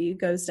coffee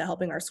goes to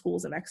helping our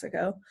schools in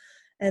Mexico.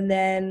 And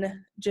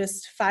then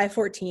just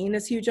 514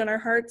 is huge on our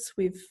hearts.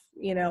 We've,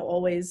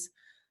 always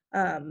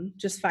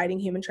just fighting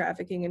human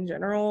trafficking in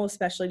general,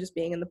 especially just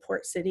being in the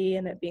port city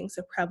and it being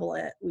so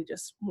prevalent. We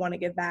just want to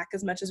give back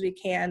as much as we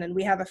can. And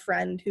we have a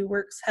friend who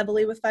works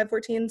heavily with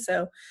 514,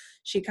 so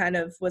she kind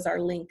of was our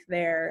link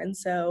there. And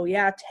so,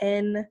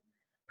 10%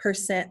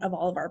 of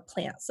all of our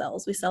plant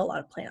sales, we sell a lot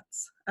of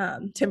plants.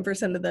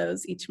 10% of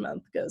those each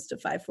month goes to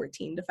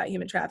 514 to fight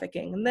human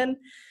trafficking. And then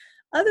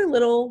other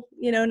little,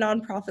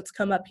 nonprofits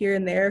come up here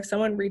and there. If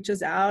someone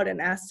reaches out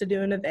and asks to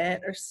do an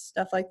event or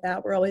stuff like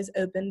that, we're always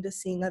open to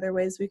seeing other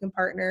ways we can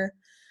partner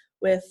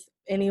with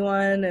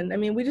anyone. And I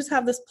mean, we just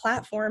have this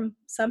platform.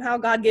 Somehow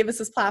God gave us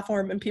this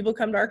platform, and people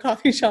come to our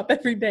coffee shop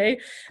every day,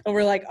 and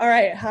we're like, all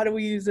right, how do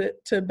we use it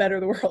to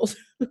better the world?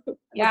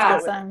 Yeah.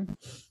 Awesome.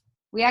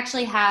 We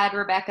actually had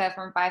Rebecca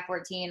from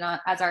 514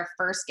 as our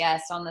first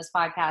guest on this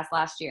podcast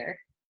last year.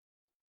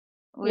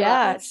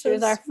 She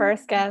was our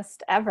first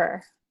guest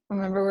ever. I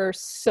remember we were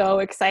so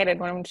excited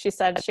when she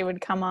said she would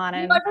come on,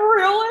 and like,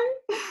 really?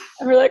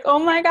 And we're like, oh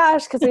my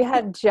gosh, because we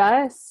had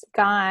just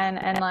gone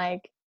and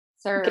like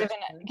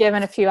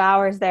given a few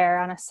hours there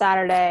on a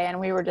Saturday, and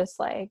we were just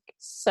like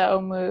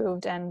so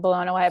moved and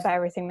blown away by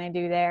everything they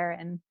do there,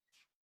 and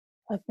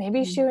like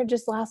maybe she would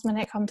just last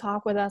minute come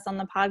talk with us on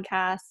the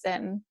podcast,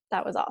 and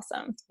that was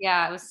awesome.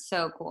 Yeah, it was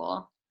so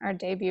cool. Our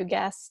debut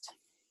guest.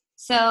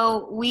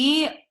 So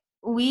we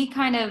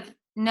kind of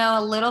know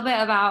a little bit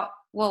about,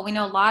 we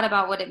know a lot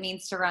about what it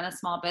means to run a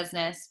small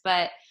business,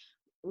 but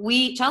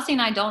Chelsea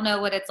and I don't know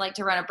what it's like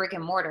to run a brick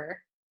and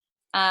mortar,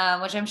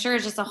 which I'm sure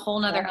is just a whole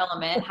nother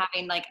element,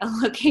 having like a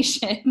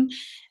location.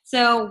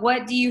 So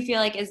what do you feel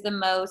like is the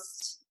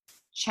most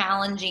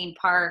challenging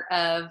part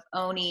of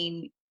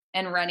owning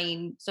and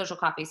running Social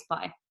Coffee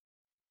Supply?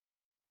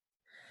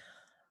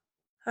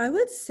 I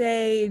would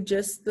say it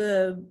just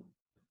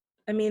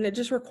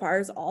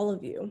requires all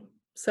of you.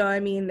 So, I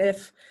mean,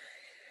 if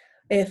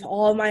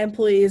all of my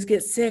employees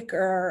get sick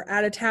or are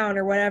out of town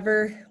or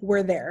whatever,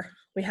 we're there.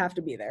 We have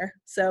to be there.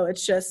 So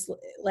it's just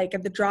like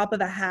at the drop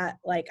of a hat,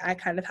 like I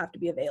kind of have to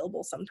be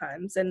available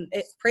sometimes. And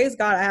praise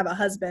God, I have a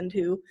husband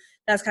who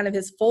that's kind of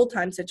his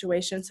full-time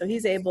situation. So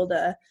he's able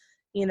to,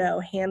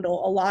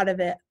 handle a lot of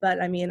it.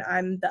 But I mean,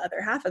 I'm the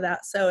other half of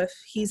that. So if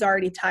he's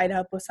already tied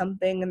up with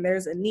something and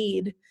there's a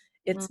need,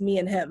 it's me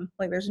and him.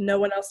 Like there's no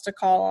one else to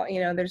call,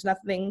 there's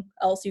nothing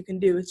else you can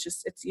do.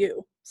 It's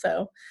you.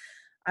 So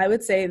I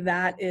would say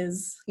that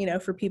is,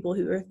 for people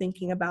who are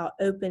thinking about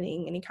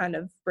opening any kind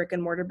of brick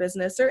and mortar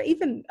business or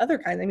even other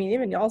kinds. I mean,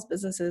 even y'all's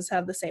businesses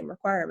have the same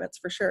requirements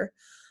for sure.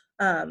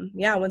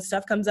 When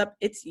stuff comes up,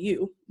 it's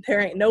you.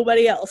 There ain't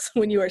nobody else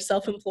when you are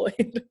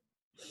self-employed.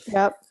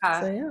 Yep.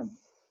 So, yeah.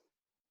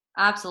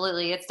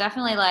 Absolutely. It's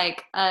definitely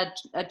like a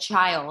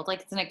child,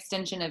 like it's an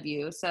extension of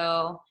you.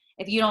 So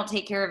if you don't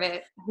take care of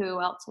it, who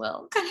else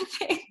will, kind of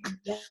thing.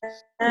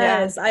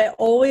 Yes. I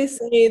always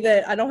say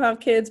that I don't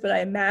have kids, but I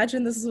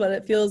imagine this is what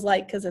it feels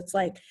like, because it's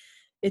like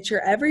it's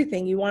your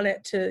everything. You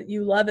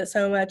love it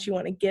so much. You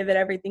want to give it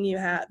everything you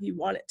have. You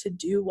want it to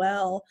do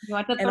well. You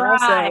want to And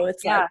thrive. also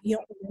it's like, you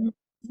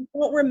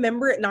don't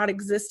remember it not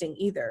existing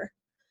either.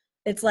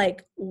 It's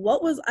like, I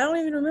don't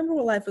even remember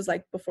what life was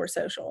like before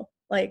social.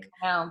 Like,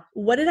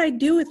 what did I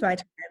do with my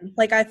time?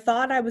 Like, I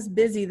thought I was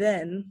busy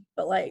then,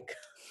 but like,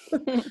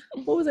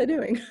 what was I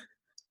doing?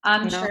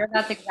 I'm sure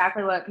that's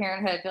exactly what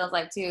parenthood feels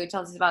like too.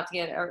 Chelsea's about to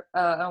get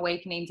an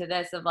awakening to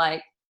this of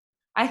like,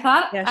 I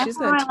thought my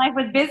life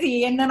was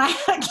busy, and then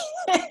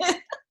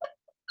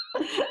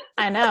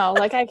I know.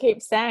 Like I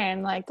keep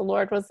saying, like the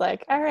Lord was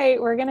like, all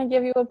right, we're going to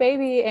give you a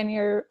baby in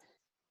your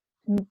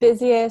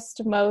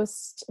busiest,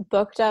 most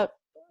booked up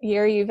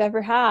year you've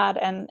ever had,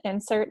 and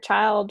insert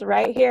child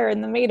right here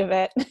in the meat of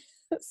it.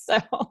 So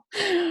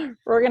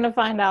we're going to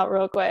find out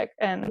real quick.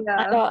 And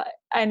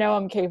I know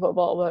I'm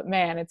capable, but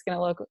man, it's going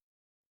to look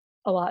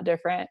a lot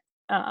different.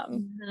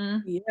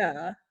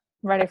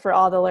 Ready for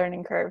all the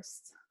learning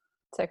curves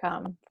to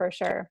come for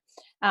sure.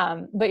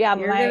 But yeah,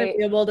 you're going to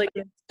be able to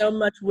get so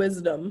much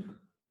wisdom.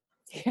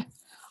 Yeah,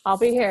 I'll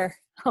be here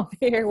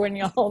when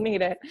y'all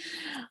need it.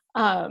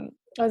 I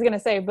was going to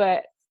say,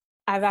 but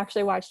I've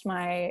actually watched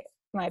my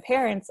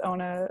parents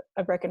own a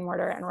brick and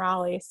mortar in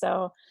Raleigh,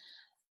 so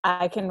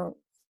I can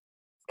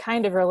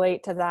kind of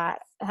relate to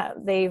that.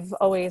 They've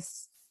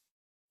always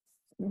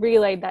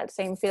relayed that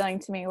same feeling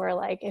to me where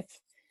like if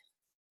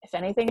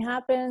anything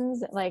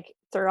happens, like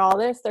through all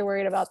this, they're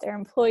worried about their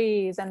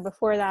employees. And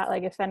before that,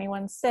 like if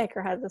anyone's sick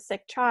or has a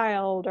sick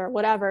child or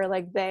whatever,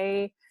 like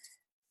they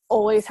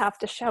always have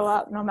to show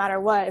up no matter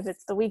what, if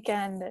it's the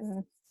weekend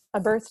and a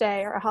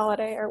birthday or a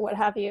holiday or what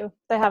have you.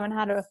 They haven't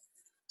had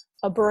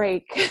a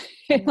break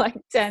in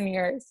like 10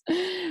 years,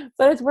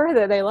 but it's worth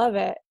it. They love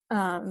it.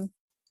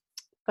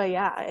 But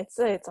yeah, it's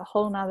a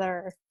whole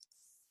nother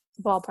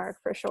ballpark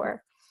for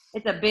sure.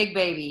 It's a big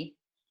baby.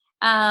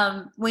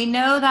 We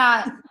know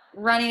that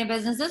running a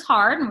business is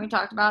hard, and we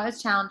talked about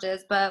its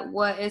challenges, but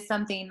what is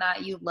something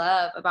that you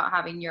love about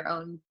having your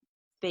own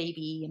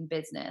baby and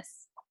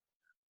business?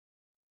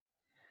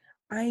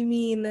 I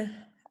mean,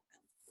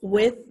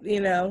 with,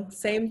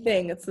 same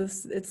thing. It's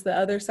the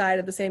other side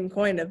of the same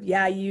coin of,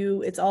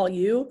 it's all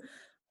you,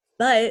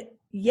 but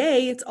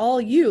yay, it's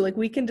all you. Like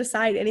we can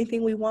decide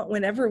anything we want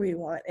whenever we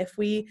want. If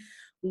we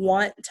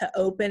want to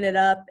open it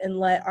up and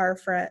let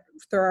throw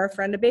our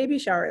friend a baby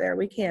shower there,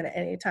 we can at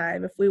any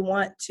time. If we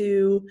want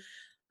to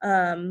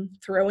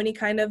throw any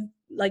kind of,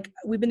 like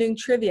we've been doing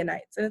trivia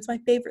nights, and it's my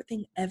favorite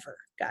thing ever,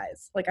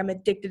 guys. Like I'm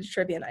addicted to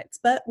trivia nights,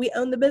 but we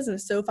own the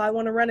business. So if I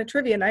want to run a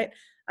trivia night,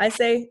 I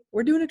say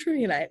we're doing a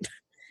trivia night.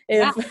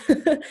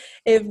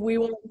 If we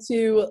want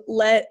to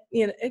let,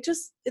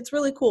 it's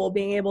really cool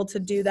being able to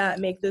do that,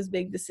 make those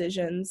big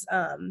decisions,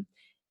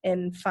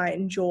 and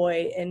find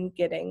joy in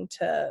getting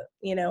to,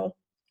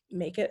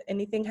 make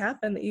anything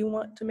happen that you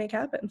want to make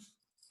happen.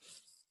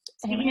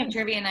 Speaking of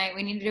trivia night,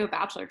 we need to do a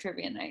bachelor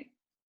trivia night.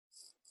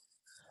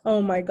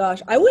 Oh my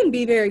gosh. I wouldn't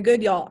be very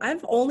good, y'all.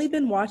 I've only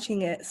been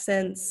watching it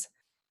since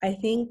I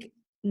think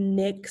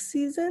Nick's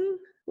season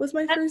was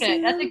my first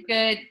season. That's a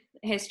good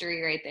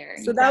history right there.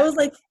 So that was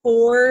like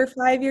 4 or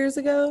 5 years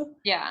ago.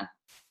 Yeah.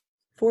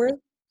 4?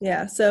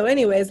 Yeah. So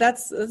anyways,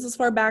 that's as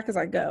far back as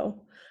I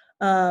go.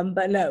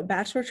 But no,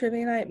 bachelor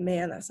trivia night,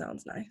 man, that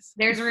sounds nice.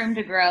 There's room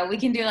to grow. We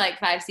can do like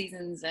 5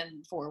 seasons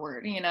and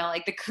forward,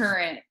 like the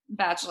current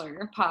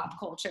bachelor pop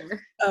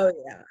culture. Oh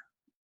yeah.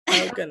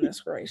 Oh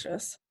goodness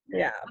gracious.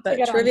 Yeah. But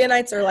trivia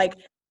nights are like,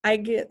 I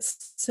get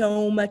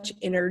so much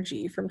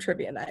energy from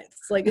trivia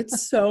nights. Like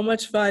it's so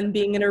much fun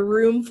being in a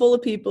room full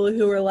of people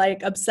who are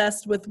like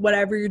obsessed with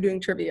whatever you're doing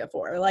trivia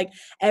for. Like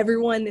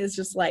everyone is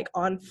just like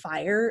on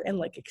fire and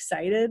like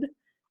excited.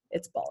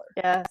 It's baller.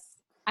 Yes.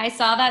 I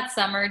saw that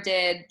Summer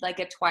did like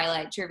a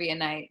Twilight trivia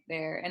night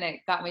there, and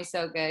it got me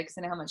so good because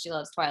I know how much she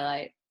loves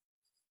Twilight.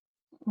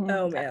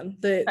 Oh man,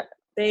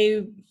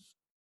 they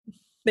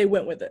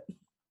went with it.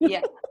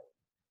 Yeah.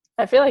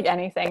 I feel like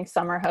anything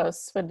Summer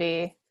hosts would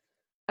be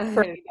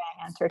pretty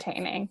dang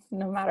entertaining,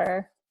 no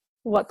matter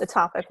what the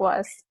topic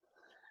was.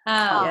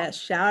 Yeah,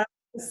 shout out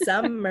to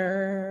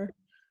Summer.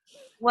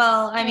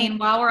 Well, I mean,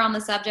 while we're on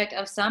the subject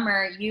of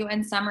Summer, you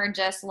and Summer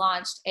just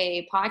launched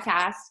a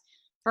podcast.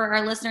 For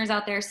our listeners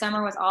out there,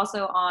 Summer was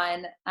also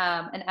on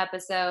an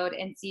episode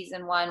in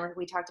season 1 where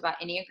we talked about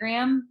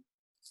Enneagram,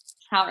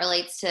 how it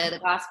relates to the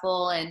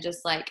gospel, and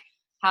just like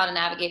how to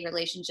navigate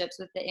relationships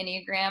with the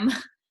Enneagram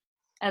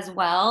as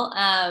well.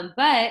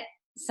 But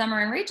Summer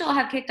and Rachel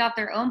have kicked off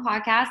their own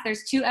podcast.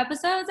 There's 2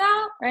 episodes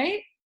out,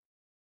 right?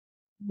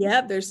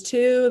 Yep, there's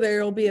 2.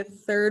 There will be a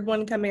 3rd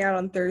one coming out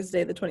on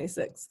Thursday, the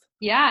 26th.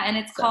 Yeah, and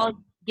it's called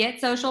Get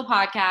Social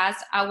Podcast.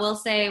 I will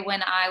say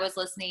when I was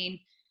listening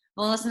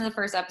to the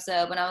first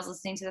episode, when I was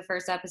listening to the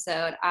first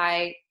episode,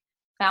 I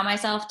found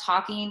myself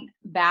talking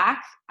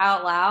back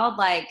out loud.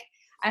 Like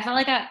I felt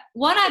like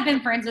I've been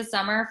friends with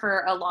Summer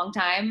for a long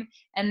time,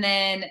 and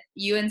then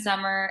you and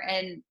Summer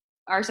and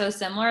are so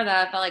similar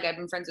that I felt like I've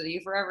been friends with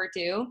you forever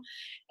too.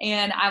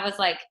 And I was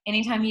like,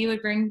 anytime you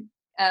would bring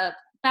up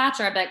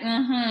Bachelor, I'd be like,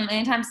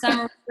 Anytime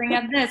Summer would bring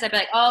up this, I'd be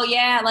like, oh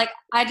yeah. Like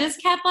I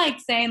just kept like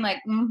saying like,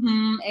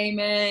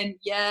 amen,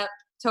 yep,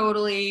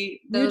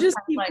 totally. You just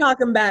keep like,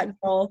 talking back,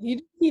 girl. You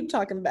just keep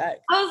talking back.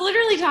 I was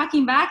literally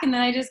talking back, and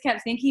then I just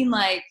kept thinking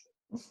like,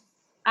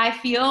 I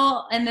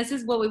feel, and this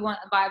is what we want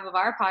the vibe of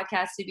our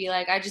podcast to be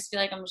like. I just feel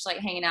like I'm just like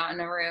hanging out in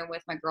a room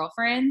with my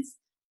girlfriends.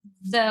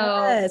 So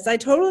yes, I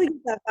totally get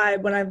that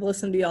vibe when I've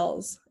listened to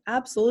y'all's.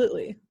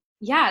 Absolutely.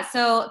 Yeah.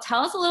 So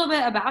tell us a little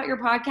bit about your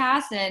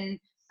podcast and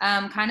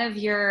kind of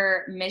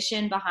your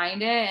mission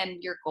behind it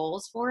and your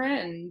goals for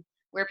it and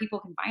where people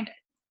can find it.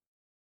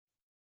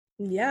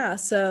 Yeah.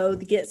 So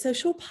the Get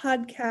Social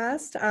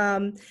podcast,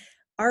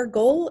 our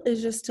goal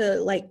is just to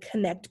like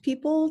connect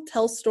people,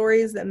 tell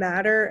stories that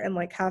matter, and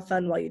like have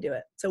fun while you do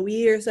it. So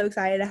we are so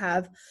excited to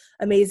have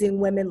amazing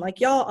women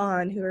like y'all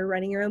on who are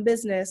running your own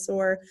business,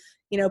 or,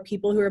 you know,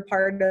 people who are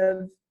part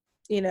of,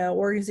 you know,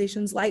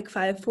 organizations like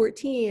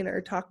 514, or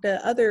talk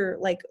to other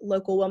like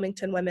local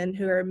Wilmington women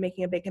who are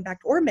making a big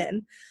impact, or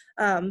men.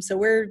 So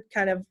we're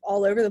kind of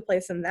all over the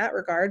place in that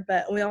regard,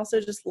 but we also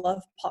just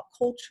love pop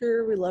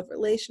culture. We love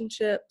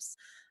relationships.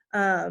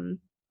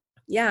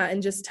 Yeah,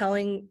 and just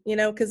telling, you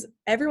know, because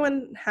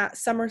everyone,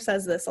 Summer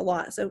says this a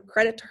lot, so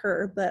credit to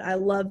her, but I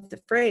love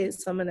the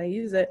phrase, so I'm going to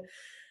use it.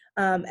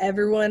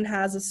 Everyone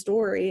has a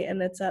story,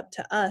 and it's up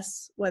to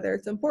us whether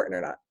it's important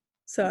or not.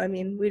 So, I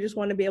mean, we just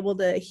want to be able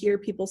to hear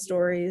people's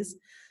stories,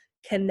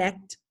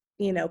 connect,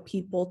 you know,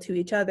 people to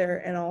each other,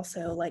 and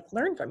also like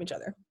learn from each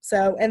other.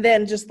 So, and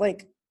then just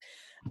like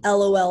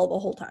LOL the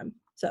whole time.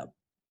 So,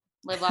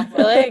 Live, laugh, I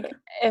feel like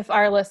if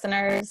our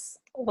listeners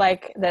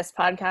like this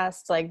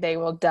podcast, like they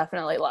will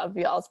definitely love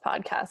y'all's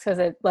podcast, because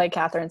it, like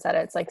Catherine said,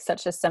 it's like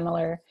such a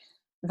similar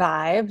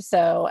vibe.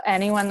 So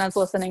anyone that's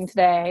listening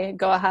today,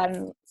 go ahead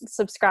and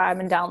subscribe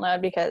and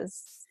download,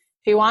 because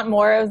if you want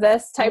more of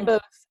this type of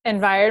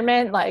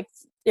environment, like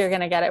you're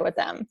gonna get it with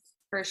them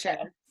for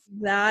sure.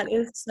 That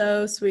is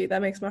so sweet.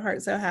 That makes my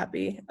heart so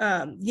happy.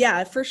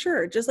 Yeah, for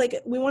sure. Just like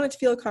we want it to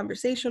feel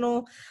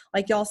conversational,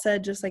 like y'all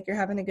said, just like you're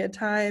having a good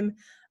time.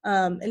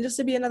 And just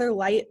to be another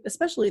light,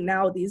 especially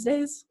now these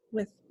days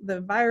with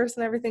the virus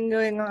and everything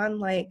going on,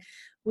 like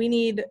we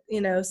need,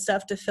 you know,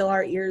 stuff to fill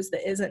our ears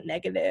that isn't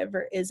negative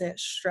or isn't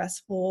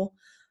stressful.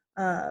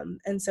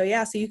 And so,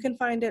 yeah, so you can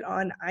find it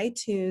on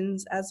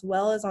iTunes as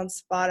well as on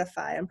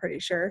Spotify, I'm pretty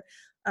sure.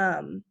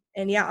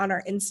 And yeah, on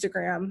our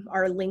Instagram,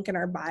 our link in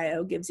our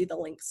bio gives you the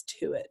links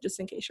to it, just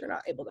in case you're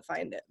not able to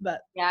find it.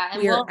 But yeah,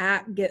 and we are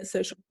at Get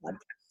Social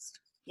Podcast.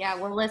 Yeah,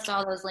 we'll list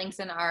all those links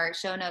in our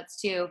show notes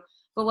too.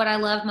 But what I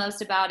love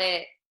most about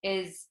it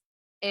is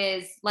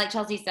like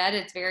Chelsea said,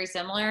 it's very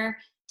similar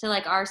to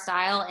like our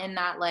style, in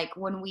that like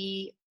when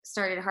we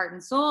started Heart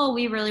and Soul,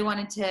 we really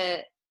wanted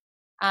to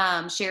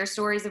share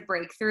stories of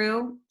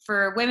breakthrough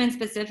for women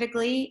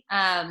specifically,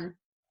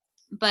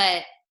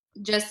 but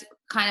just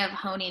kind of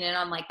honing in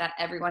on like that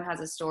everyone has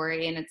a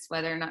story, and it's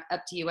whether or not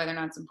up to you whether or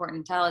not it's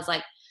important to tell. Is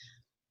like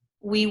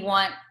we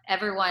want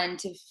everyone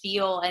to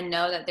feel and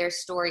know that their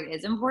story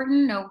is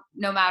important,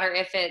 no matter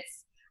if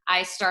it's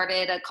I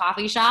started a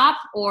coffee shop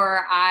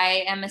or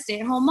I am a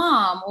stay-at-home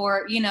mom,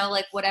 or, you know,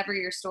 like whatever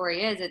your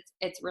story is,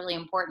 it's really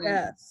important.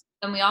 Yes.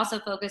 And we also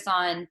focus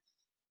on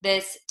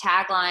this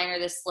tagline or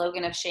this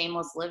slogan of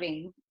shameless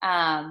living,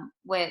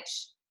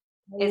 which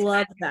I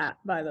love that,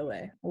 by the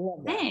way. I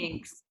love that.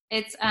 Thanks.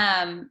 It's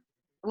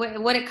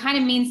what it kind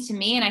of means to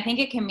me, and I think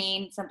it can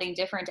mean something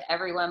different to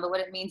everyone, but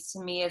what it means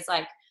to me is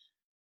like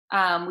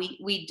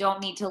we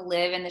don't need to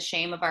live in the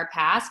shame of our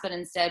past, but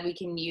instead we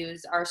can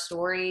use our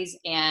stories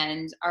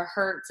and our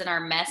hurts and our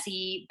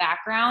messy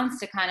backgrounds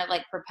to kind of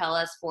like propel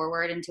us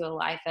forward into a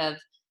life of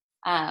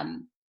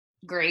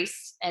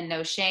grace and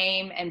no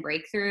shame and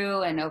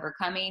breakthrough and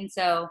overcoming.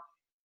 So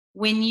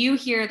when you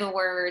hear the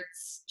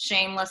words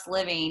shameless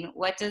living,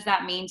 what does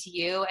that mean to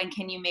you? And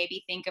can you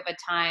maybe think of a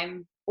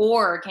time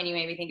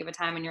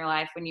in your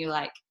life when you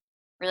like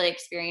really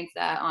experienced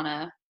that on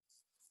a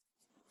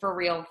for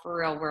real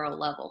world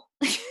level?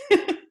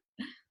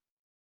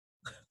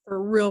 For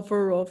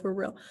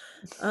real.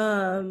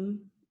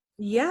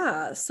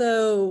 Yeah,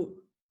 so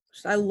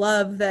I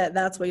love that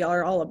that's what y'all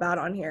are all about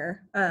on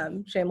here,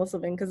 shameless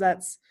living, because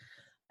that's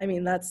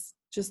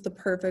just the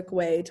perfect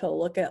way to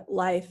look at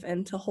life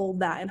and to hold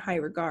that in high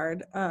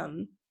regard.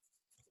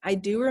 I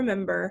do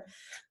remember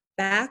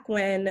back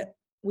when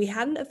we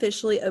hadn't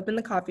officially opened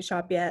the coffee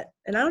shop yet,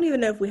 and I don't even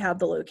know if we had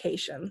the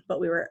location,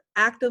 but we were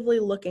actively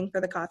looking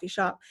for the coffee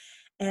shop.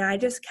 And I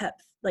just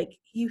kept, like,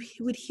 you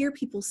would hear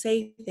people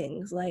say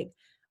things like,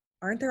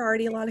 aren't there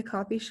already a lot of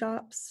coffee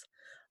shops?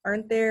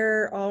 Aren't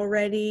there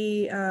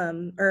already,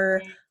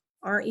 or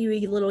aren't you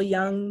a little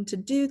young to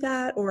do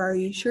that? Or are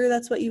you sure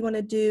that's what you want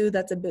to do?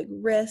 That's a big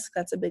risk.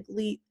 That's a big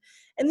leap.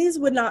 And these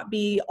would not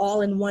be all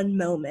in one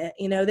moment.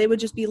 You know, they would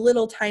just be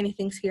little tiny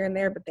things here and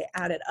there, but they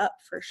added up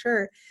for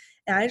sure.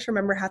 And I just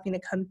remember having to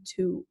come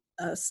to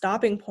a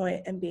stopping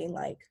point and being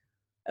like,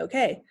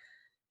 okay,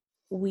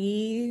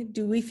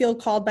 do we feel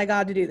called by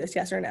God to do this?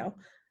 Yes or no?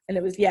 And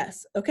it was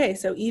yes. Okay,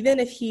 so even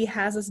if he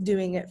has us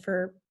doing it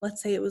for,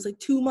 let's say it was like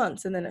 2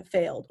 months and then it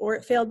failed, or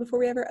it failed before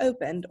we ever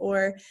opened,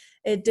 or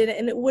it didn't,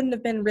 and it wouldn't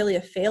have been really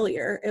a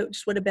failure. It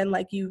just would have been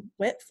like you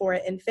went for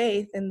it in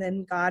faith, and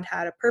then God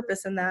had a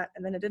purpose in that,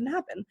 and then it didn't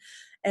happen.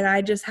 And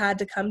I just had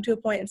to come to a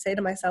point and say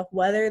to myself,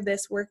 whether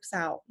this works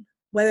out,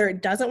 whether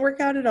it doesn't work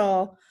out at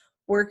all,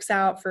 works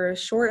out for a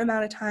short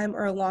amount of time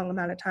or a long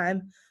amount of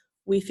time,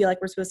 we feel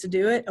like we're supposed to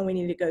do it, and we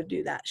need to go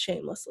do that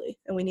shamelessly.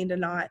 And we need to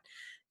not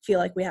feel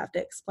like we have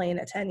to explain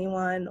it to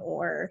anyone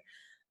or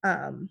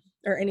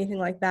anything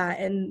like that.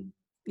 And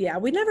yeah,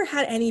 we never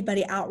had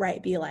anybody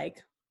outright be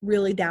like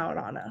really down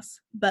on us,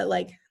 but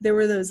like there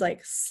were those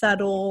like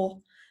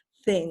subtle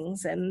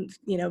things and,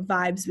 you know,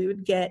 vibes we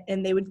would get,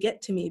 and they would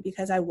get to me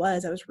because I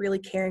was really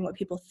caring what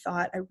people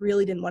thought. I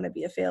really didn't want to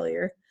be a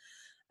failure.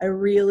 I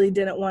really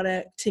didn't want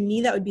to me,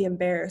 that would be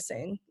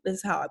embarrassing. This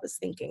is how I was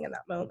thinking in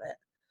that moment.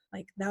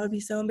 Like, that would be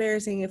so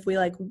embarrassing if we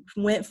like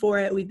went for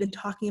it. We've been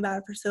talking about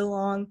it for so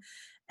long,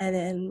 and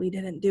then we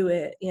didn't do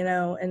it, you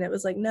know? And it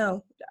was like,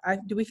 no,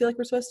 do we feel like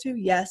we're supposed to?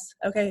 Yes.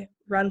 Okay.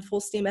 Run full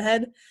steam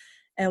ahead.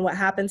 And what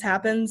happens,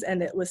 happens.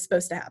 And it was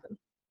supposed to happen.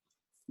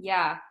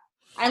 Yeah.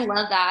 I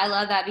love that. I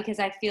love that because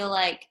I feel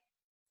like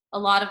a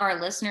lot of our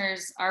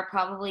listeners are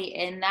probably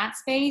in that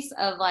space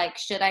of like,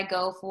 should I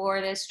go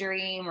for this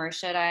dream or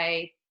should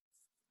I?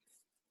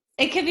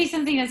 It could be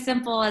something as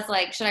simple as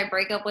like, should I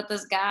break up with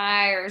this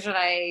guy or should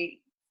I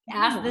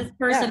ask this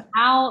person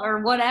out or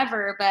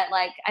whatever? But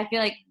like, I feel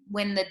like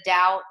when the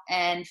doubt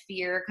and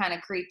fear kind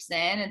of creeps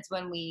in, it's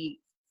when we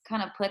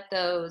kind of put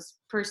those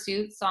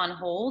pursuits on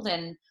hold.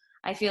 And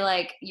I feel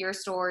like your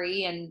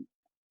story and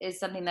is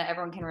something that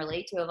everyone can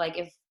relate to, of like,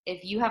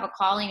 if you have a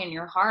calling in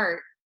your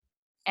heart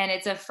and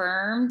it's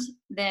affirmed,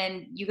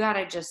 then you got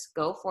to just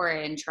go for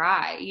it and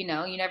try. You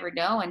know, you never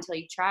know until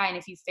you try. And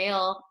if you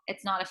fail,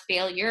 it's not a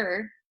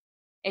failure.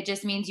 It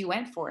just means you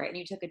went for it and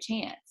you took a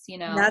chance, you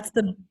know? That's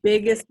the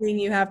biggest thing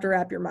you have to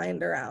wrap your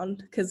mind around.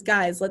 Because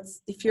guys,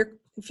 if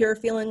you're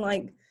feeling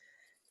like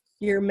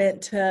you're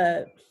meant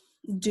to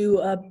do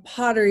a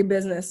pottery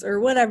business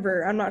or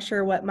whatever, I'm not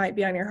sure what might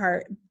be on your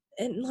heart,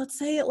 and let's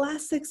say it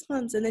lasts 6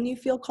 months and then you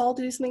feel called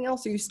to do something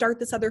else, or you start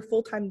this other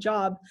full-time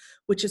job,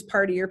 which is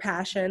part of your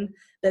passion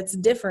that's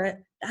different,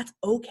 that's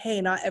okay.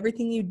 Not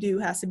everything you do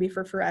has to be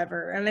for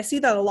forever. And I see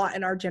that a lot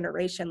in our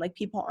generation. Like,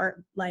 people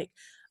aren't like,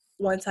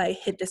 once I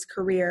hit this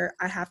career,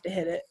 I have to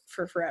hit it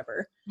for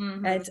forever.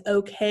 Mm-hmm. And it's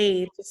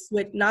okay to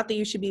switch. Not that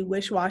you should be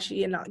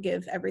wish-washy and not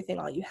give everything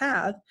all you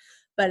have,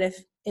 but if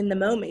in the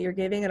moment you're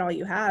giving it all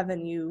you have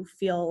and you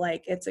feel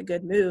like it's a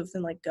good move,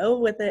 then like go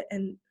with it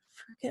and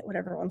forget what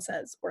everyone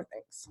says or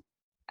thinks.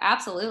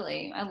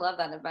 Absolutely. I love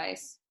that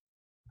advice.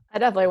 I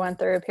definitely went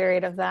through a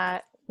period of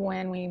that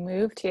when we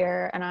moved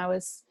here, and I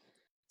was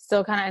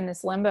still kind of in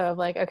this limbo of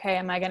like, okay,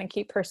 am I going to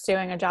keep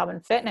pursuing a job in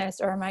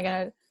fitness, or am I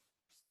going to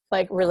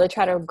like really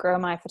try to grow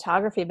my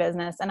photography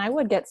business? And I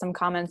would get some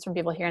comments from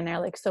people here and there,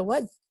 like, so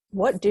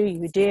what do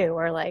you do?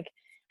 Or like,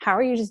 how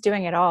are you just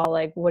doing it all?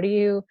 Like, what do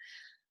you,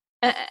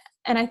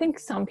 and I think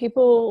some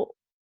people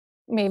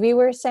maybe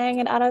were saying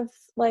it out of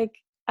like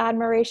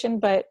admiration,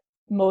 but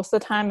most of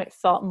the time it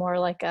felt more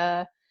like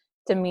a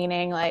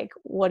demeaning, like,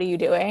 what are you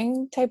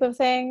doing type of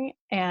thing.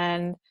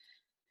 And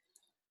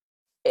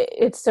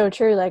it's so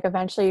true. Like,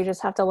 eventually you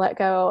just have to let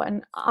go.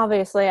 And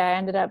obviously I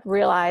ended up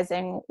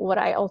realizing what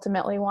I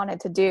ultimately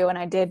wanted to do. And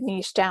I did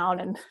niche down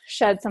and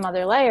shed some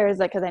other layers,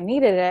 like, cause I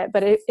needed it.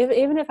 But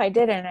even if I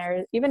didn't,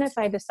 or even if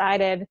I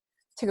decided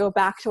to go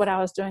back to what I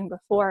was doing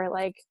before,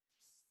 like,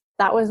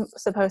 that was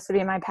supposed to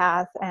be my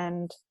path,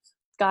 and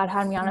God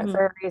had me on it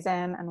for a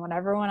reason. And what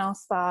everyone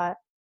else thought,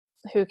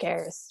 who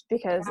cares?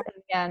 Because in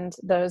the end,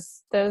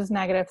 those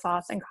negative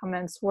thoughts and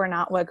comments were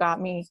not what got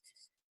me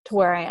to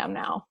where I am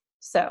now.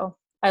 So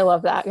I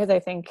love that, because I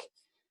think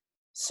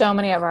so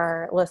many of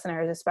our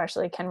listeners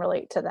especially can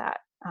relate to that.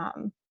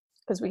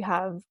 Because we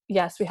have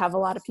a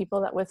lot of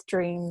people that with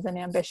dreams and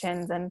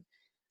ambitions and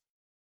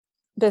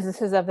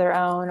businesses of their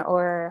own,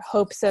 or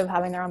hopes of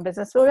having their own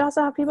business. But we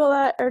also have people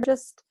that are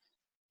just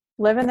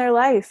living their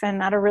life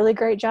and at a really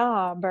great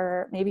job,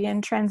 or maybe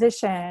in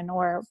transition,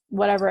 or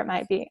whatever it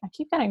might be. I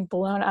keep getting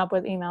blown up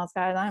with emails,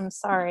 guys. I'm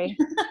sorry.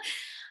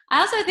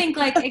 I also think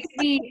like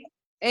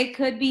it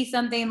could be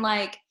something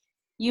like,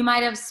 you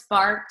might have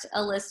sparked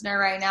a listener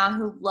right now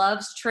who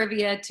loves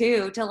trivia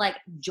too, to like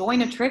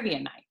join a trivia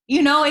night.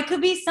 You know, it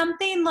could be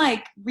something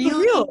like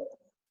really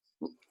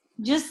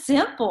just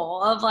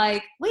simple of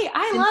like, wait,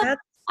 I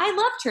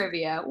love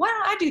trivia. Why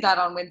don't I do that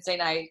on Wednesday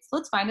nights?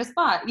 Let's find a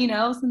spot, you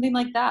know, something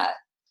like that.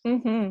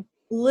 Mm-hmm.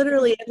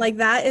 Literally, like,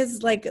 that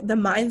is like the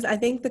minds. I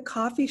think the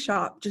coffee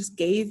shop just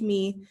gave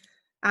me,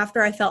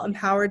 after I felt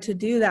empowered to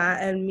do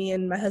that, and me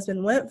and my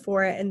husband went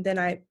for it, and then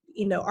I,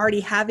 you know,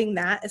 already having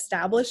that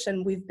established,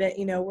 and we've been,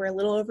 you know, we're a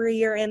little over a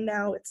year in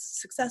now.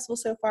 It's successful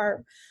so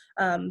far.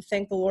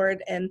 Thank the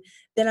Lord. And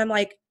then I'm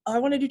like, oh, I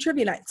want to do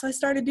trivia night. So I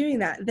started doing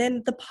that.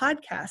 Then the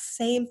podcast,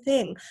 same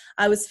thing.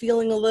 I was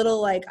feeling a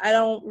little like,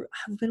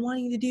 I've been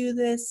wanting to do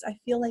this. I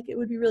feel like it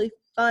would be really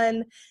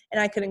fun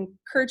and I could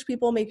encourage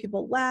people, make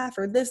people laugh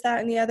or this, that,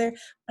 and the other.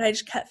 But I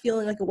just kept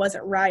feeling like it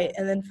wasn't right.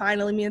 And then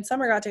finally me and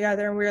Summer got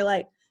together and we were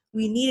like,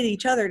 we needed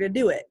each other to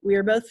do it. We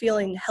were both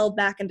feeling held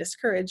back and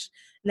discouraged.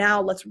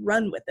 Now let's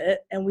run with it.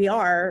 And we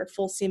are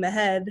full steam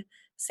ahead.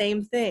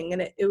 Same thing.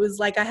 And it was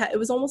like it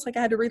was almost like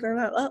I had to relearn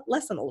that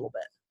lesson a little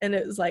bit. And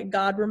it was like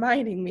God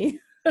reminding me,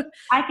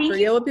 I think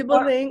forget what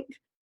people think.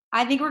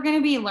 I think we're going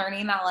to be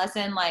learning that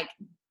lesson like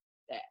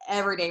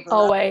every day. For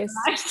Always.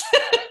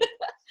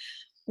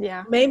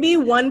 Yeah. Maybe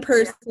one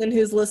person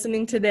who's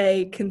listening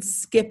today can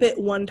skip it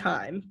one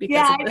time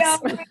because of this.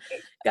 I know.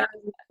 Guys,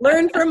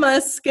 learn from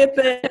us, skip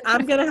it.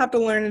 I'm going to have to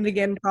learn it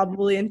again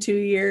probably in 2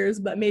 years,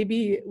 but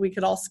maybe we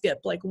could all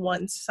skip like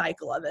one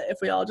cycle of it if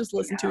we all just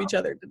listen to each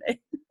other today.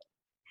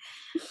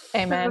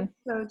 Amen.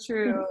 So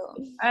true.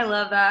 I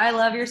love that. I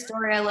love your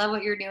story. I love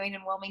what you're doing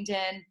in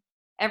Wilmington.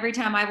 Every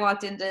time I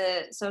walked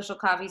into Social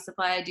Coffee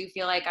Supply, I do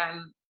feel like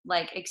I'm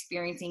like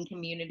experiencing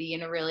community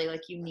in a really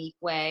like unique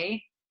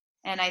way.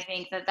 And I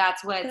think that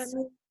that's what's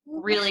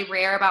really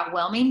rare about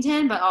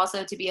Wilmington, but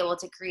also to be able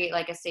to create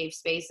like a safe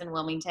space in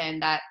Wilmington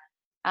that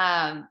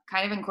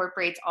kind of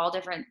incorporates all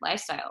different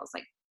lifestyles,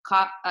 like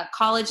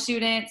college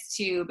students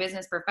to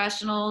business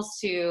professionals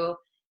to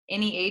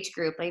any age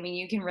group. I mean,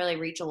 you can really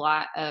reach a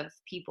lot of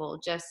people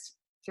just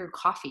through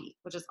coffee,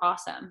 which is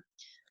awesome.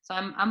 So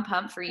I'm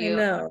pumped for you. I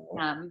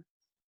know.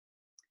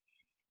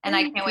 And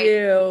I can't wait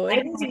to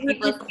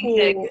keep listening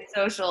to Good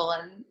Social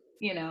and,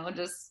 you know,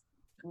 just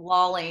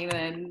lolling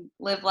and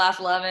live, laugh,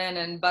 loving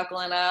and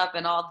buckling up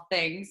and all the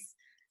things.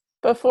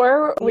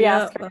 Before we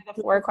ask her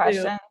the 4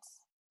 questions,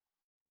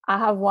 I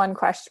have one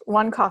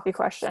coffee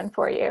question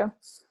for you.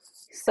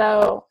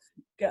 So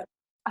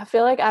I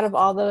feel like out of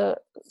all the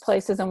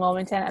places in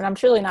Wilmington, and I'm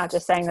truly not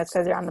just saying this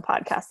because you're on the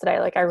podcast today,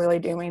 like I really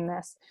do mean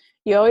this,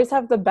 you always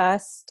have the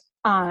best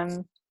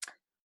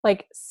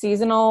like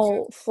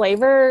seasonal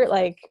flavor,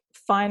 like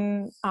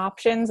fun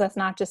options that's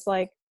not just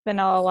like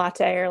vanilla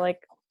latte or like,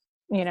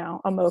 you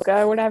know, a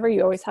mocha or whatever.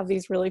 You always have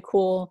these really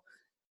cool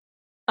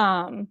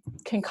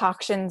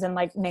concoctions and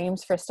like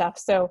names for stuff.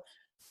 So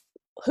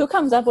who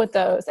comes up with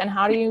those and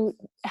how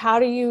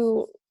do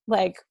you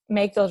like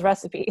make those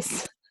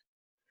recipes?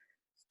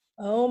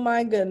 Oh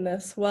my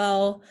goodness.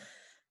 Well,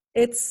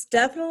 it's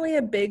definitely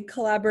a big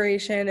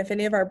collaboration. If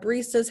any of our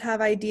baristas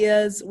have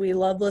ideas, we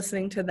love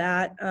listening to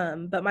that.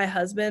 But my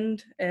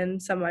husband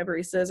and some of my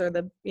baristas are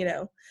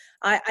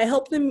I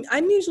help them.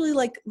 I'm usually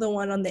like the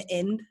one on the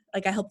end.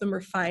 Like I help them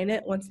refine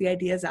it once the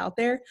idea is out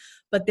there.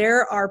 But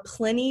there are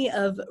plenty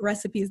of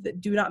recipes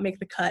that do not make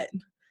the cut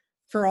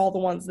for all the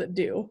ones that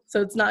do.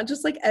 So it's not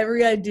just like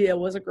every idea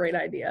was a great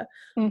idea.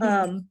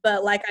 Mm-hmm.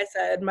 But like I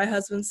said, my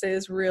husband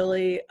stays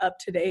really up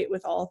to date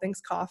with all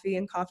things coffee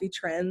and coffee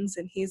trends.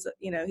 And he's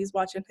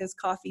watching his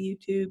coffee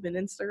YouTube and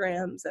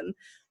Instagrams and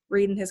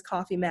reading his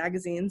coffee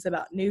magazines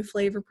about new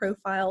flavor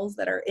profiles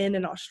that are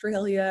in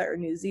Australia or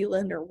New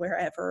Zealand or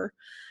wherever.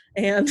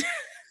 And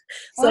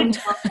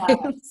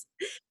sometimes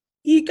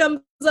he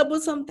comes up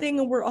with something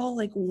and we're all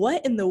like,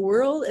 what in the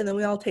world? And then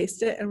we all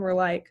taste it and we're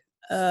like,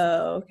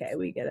 oh, okay,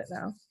 we get it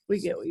now. We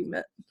get what you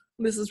meant.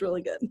 This is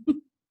really good.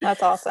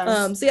 That's awesome.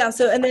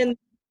 And then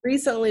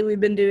recently we've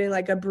been doing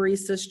like a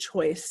barista's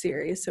choice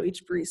series. So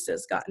each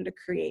barista's gotten to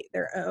create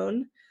their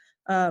own.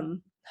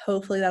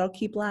 Hopefully that'll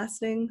keep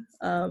lasting.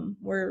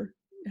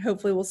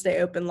 Hopefully we'll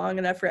stay open long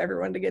enough for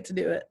everyone to get to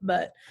do it.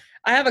 But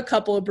I have a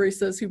couple of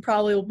baristas who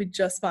probably will be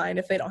just fine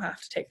if they don't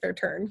have to take their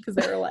turn because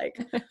they were like,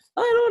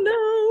 I don't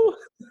know.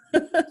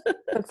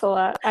 That's a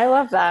lot. I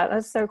love that.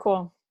 That's so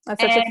cool.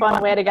 That's such a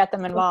fun way to get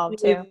them involved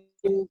too.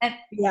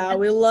 Yeah,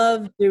 we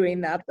love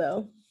doing that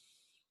though.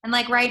 And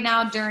like right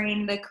now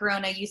during the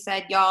Corona, you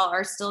said y'all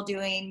are still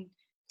doing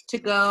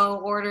to-go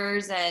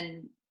orders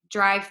and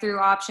drive-through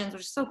options,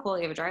 which is so cool.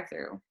 You have a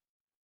drive-through.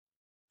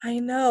 I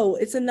know.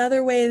 It's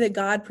another way that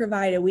God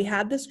provided. We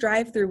had this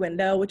drive-through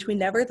window, which we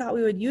never thought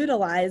we would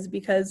utilize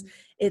because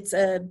it's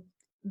the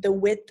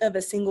width of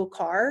a single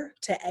car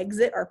to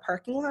exit our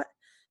parking lot.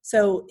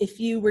 So if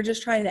you were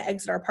just trying to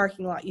exit our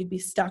parking lot, you'd be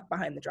stuck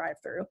behind the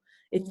drive-through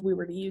if we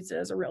were to use it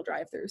as a real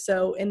drive-through.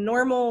 So in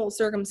normal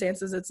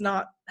circumstances, it's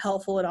not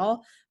helpful at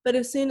all. But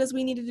as soon as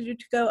we needed to do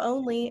to-go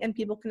only and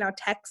people can now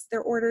text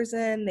their orders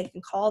in, they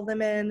can call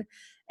them in.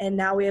 And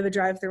now we have a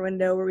drive-through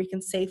window where we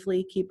can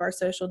safely keep our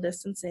social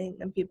distancing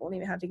and people don't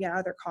even have to get out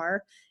of their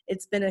car.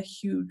 It's been a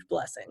huge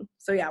blessing.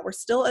 So yeah, we're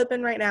still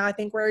open right now. I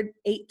think we're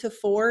 8 to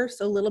 4,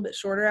 so a little bit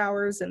shorter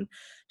hours. And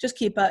just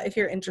keep up, if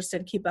you're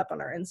interested, keep up on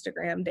our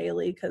Instagram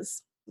daily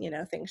because,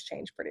 things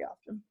change pretty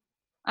often.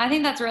 I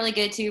think that's really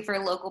good too for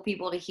local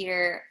people to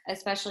hear,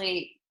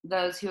 especially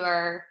those who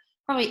are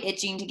probably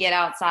itching to get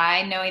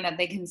outside, knowing that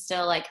they can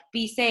still like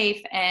be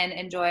safe and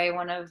enjoy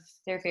one of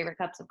their favorite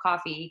cups of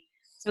coffee.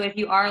 So if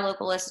you are a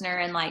local listener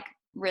and like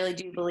really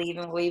do believe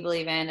in what we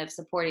believe in of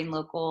supporting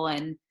local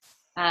and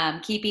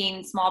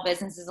keeping small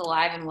businesses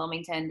alive in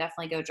Wilmington,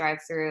 definitely go drive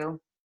through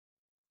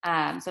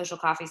Social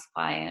Coffee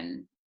Supply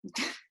and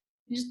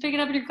you just pick it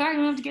up in your car. You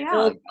don't have to get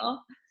out.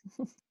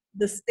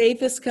 The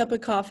safest cup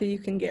of coffee you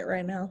can get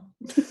right now.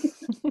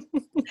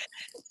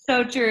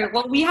 So true.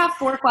 Well, we have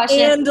 4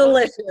 questions. And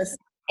delicious.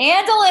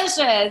 And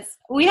delicious.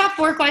 We have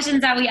 4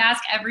 questions that we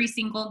ask every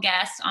single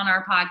guest on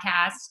our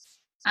podcast.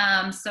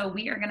 So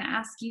we are going to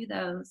ask you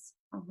those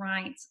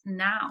right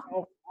now.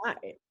 All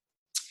right.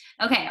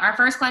 Okay, our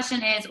first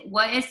question is,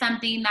 what is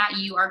something that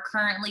you are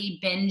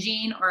currently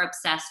binging or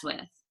obsessed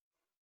with?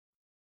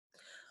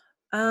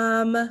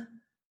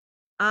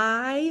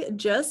 I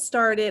just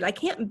started, I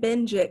can't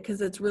binge it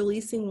because it's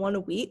releasing one a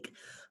week,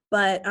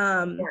 but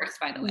Worse,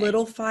 by the way.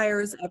 Little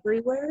Fires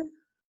Everywhere.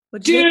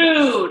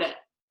 Dude.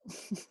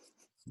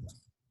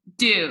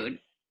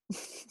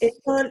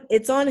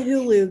 It's on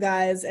Hulu,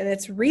 guys, and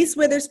it's Reese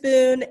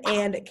Witherspoon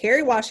and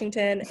Kerry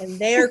Washington, and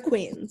they are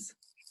queens.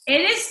 It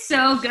is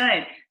so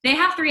good. They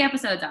have 3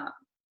 episodes out.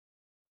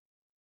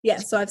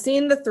 Yes, so I've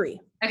seen the 3.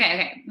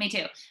 Okay, me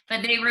too.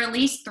 But they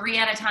release 3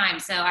 at a time.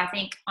 So I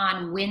think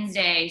on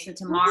Wednesday, so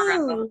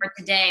tomorrow or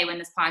today when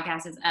this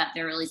podcast is up,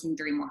 they're releasing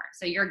 3 more.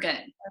 So you're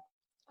good.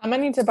 I'm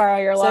gonna need to borrow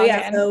your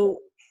login. So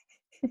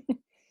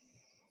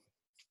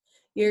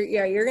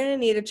you're gonna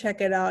need to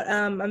check it out.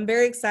 I'm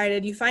very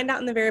excited. You find out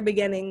in the very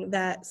beginning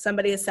that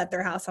somebody has set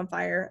their house on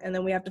fire, and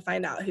then we have to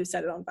find out who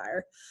set it on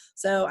fire.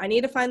 So I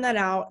need to find that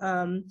out.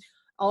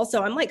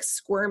 Also, I'm like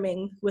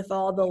squirming with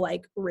all the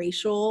like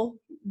racial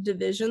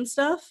division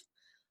stuff.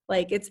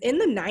 Like it's in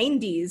the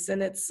 90s,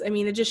 and it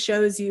just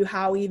shows you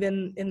how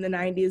even in the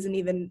 90s and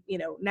even,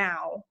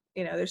 now,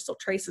 there's still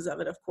traces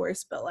of it, of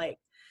course, but like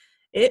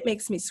it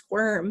makes me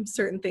squirm,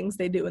 certain things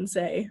they do and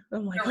say.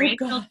 I'm like, the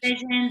racial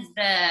divisions,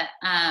 the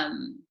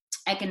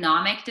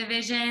economic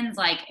divisions,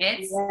 like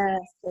it's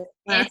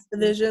class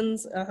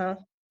divisions.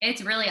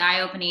 It's really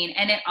eye-opening.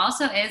 And it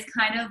also is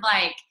kind of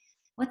like,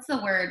 what's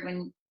the word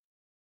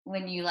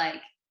when you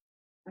like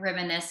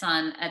reminisce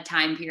on a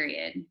time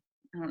period?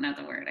 I don't know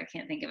the word. I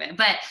can't think of it.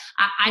 But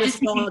I just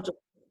think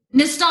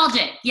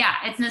nostalgic. Yeah,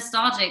 it's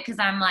nostalgic because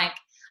I'm like,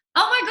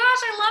 oh my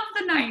gosh, I love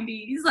the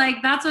 90s.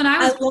 Like that's when I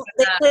was.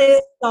 They play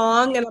a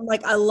song, and I'm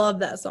like, I love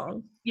that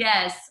song.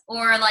 Yes,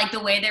 or like the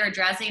way they were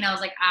dressing. I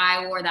was like,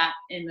 I wore that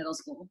in middle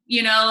school.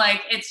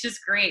 Like it's just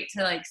great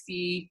to like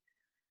see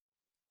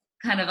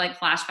kind of like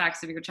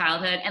flashbacks of your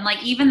childhood, and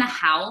like even the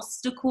house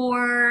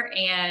decor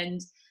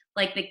and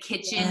like the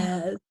kitchen.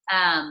 Yes.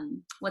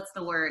 What's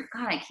the word?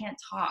 God, I can't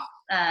talk.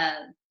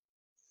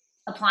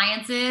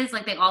 Appliances,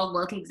 like they all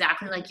look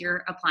exactly like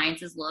your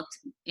appliances looked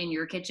in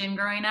your kitchen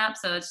growing up.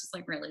 So it's just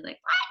like really like,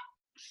 what?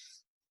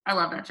 I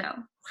love that show.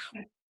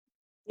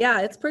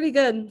 Yeah, it's pretty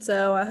good.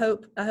 So I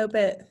hope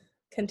it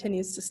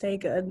continues to stay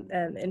good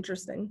and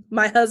interesting.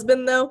 My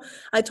husband, though,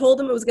 I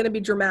told him it was going to be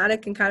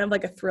dramatic and kind of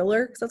like a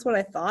thriller because that's what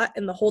I thought.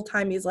 And the whole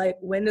time he's like,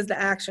 when is the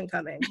action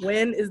coming?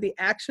 When is the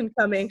action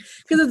coming?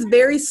 Because it's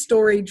very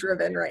story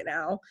driven right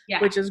now,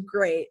 which is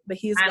great. But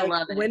he's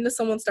like, when does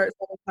someone start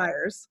setting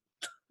fires?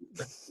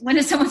 When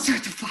does someone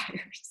start the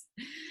fires?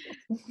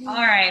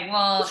 All right.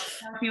 Well,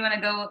 if you want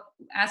to go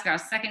ask our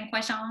second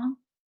question.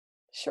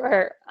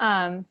 Sure.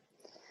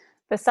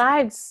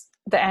 Besides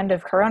the end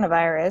of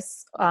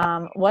coronavirus,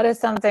 what is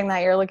something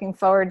that you're looking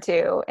forward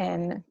to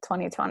in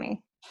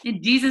 2020?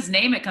 In Jesus'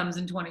 name, it comes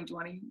in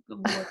 2020.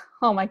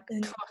 Oh my God.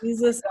 In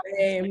Jesus'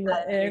 name,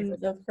 the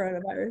end of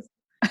coronavirus.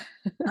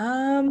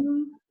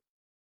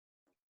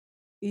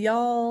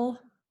 Y'all,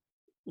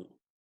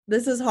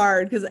 this is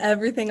hard because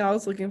everything I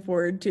was looking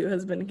forward to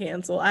has been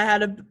canceled. I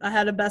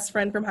had a best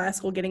friend from high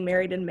school getting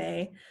married in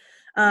May.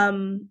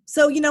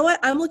 So you know what?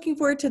 I'm looking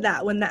forward to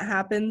that when that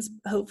happens,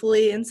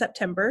 hopefully in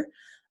September.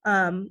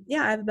 I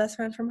have a best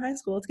friend from high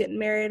school. It's getting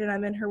married, and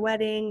I'm in her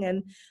wedding,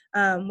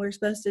 and we're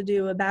supposed to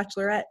do a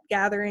bachelorette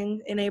gathering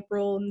in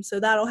April, and so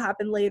that'll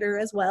happen later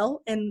as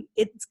well. And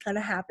it's gonna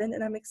happen,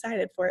 and I'm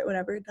excited for it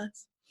whenever it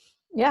does.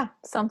 Yeah,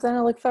 something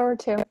to look forward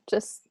to.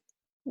 Just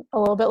a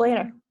little bit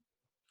later.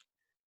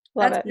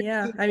 Love it.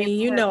 Yeah, I mean,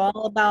 you know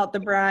all about the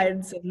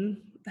brides and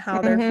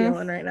how they're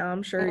feeling right now.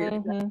 I'm sure you're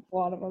a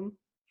lot of them.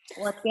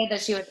 Well, it's good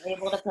that she was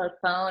able to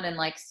postpone and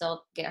like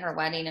still get her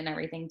wedding and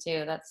everything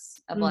too.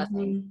 That's a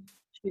blessing.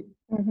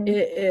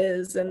 It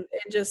is, and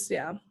it just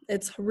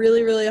it's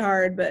really, really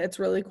hard, but it's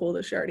really cool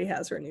that she already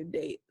has her new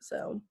date,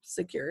 so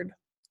secured.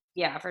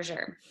 Yeah, for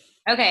sure.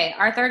 Okay,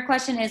 our third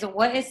question is,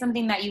 what is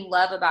something that you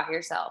love about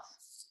yourself?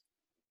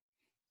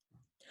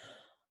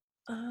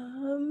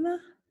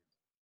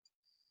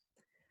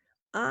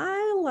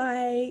 I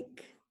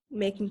like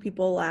making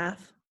people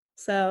laugh.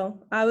 So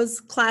I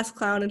was class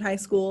clown in high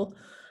school,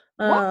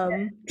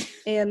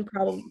 and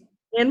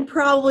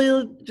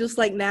probably just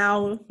like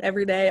now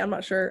every day. I'm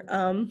not sure.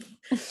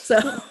 So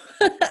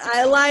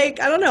I like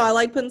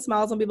putting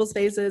smiles on people's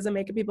faces and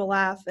making people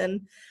laugh,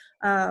 and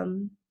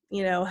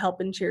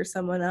helping cheer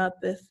someone up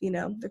if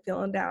they're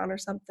feeling down or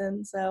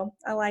something. So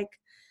I like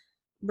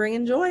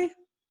bringing joy.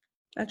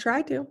 I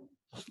try to.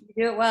 You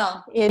do it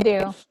well. You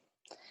do.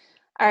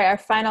 All right, our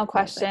final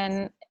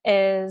question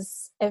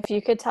is, if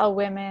you could tell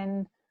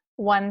women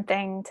one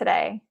thing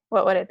today,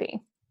 what would it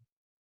be?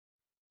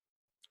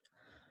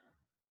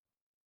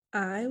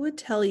 I would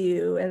tell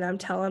you, and I'm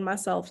telling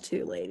myself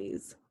too,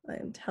 ladies, I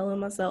am telling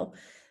myself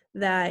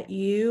that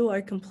you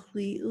are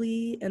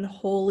completely and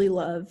wholly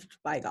loved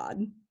by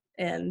God.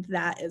 And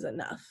that is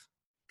enough.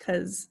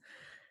 Because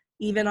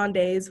even on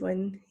days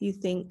when you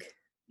think,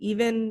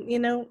 even, you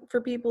know,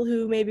 for people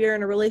who maybe are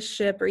in a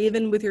relationship or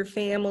even with your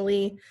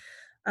family,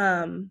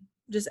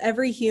 just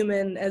every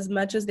human, as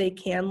much as they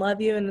can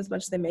love you and as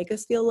much as they make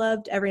us feel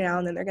loved, every now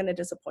and then they're going to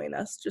disappoint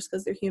us just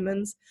because they're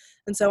humans.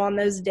 And so on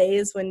those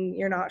days when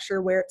you're not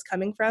sure where it's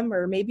coming from,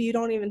 or maybe you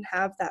don't even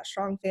have that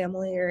strong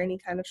family or any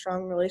kind of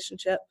strong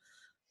relationship,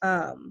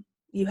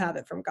 you have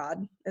it from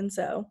God. And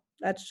so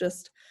that's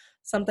just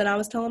something I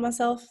was telling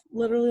myself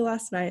literally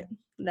last night,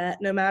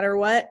 that no matter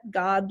what,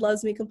 God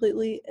loves me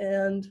completely,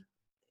 and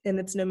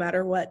it's no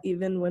matter what,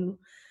 even when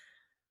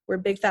we're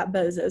big fat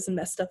bozos and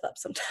mess stuff up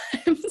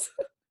sometimes.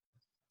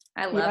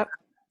 I love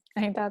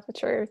I think that's the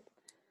truth.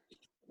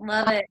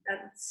 Love it.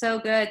 That's so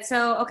good.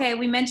 So, okay,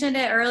 we mentioned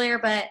it earlier,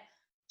 but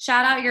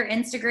shout out your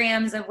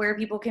Instagrams of where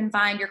people can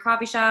find your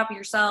coffee shop,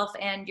 yourself,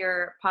 and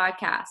your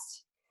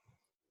podcast.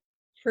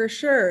 For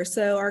sure.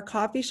 So our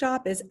coffee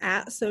shop is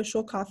at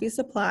Social Coffee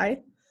Supply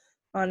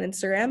on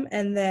Instagram.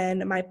 And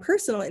then my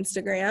personal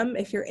Instagram,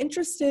 if you're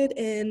interested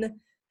in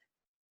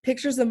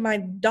pictures of my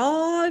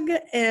dog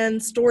and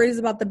stories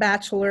about The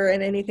Bachelor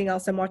and anything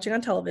else I'm watching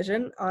on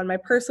television, on my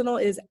personal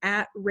is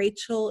at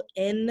Rachel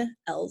N.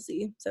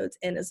 Elzy. So it's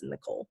N as in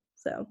Nicole.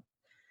 So,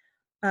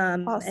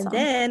 Awesome. And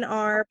then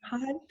our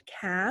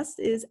podcast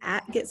is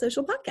at Get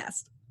Social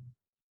Podcast.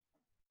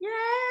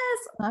 Yes.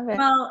 Love it.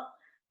 Well,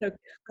 So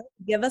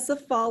give us a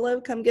follow,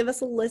 come give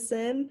us a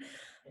listen.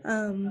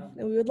 And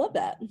we would love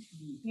that.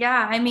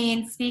 yeah, I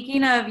mean,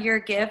 speaking of your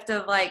gift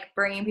of like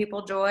bringing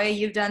people joy,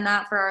 you've done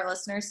that for our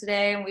listeners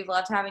today, and we've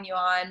loved having you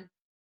on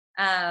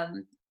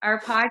our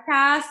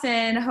podcast,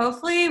 and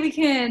hopefully we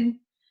can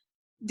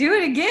do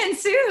it again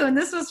soon.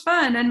 This was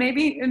fun, and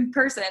maybe in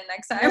person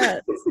next time.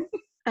 Yes.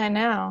 I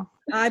know.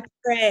 I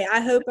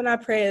hope and I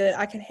pray that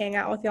I can hang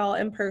out with y'all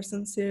in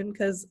person soon,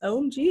 because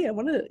OMG,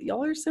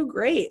 y'all are so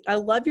great. I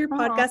love your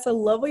podcast. I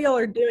love what y'all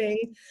are doing.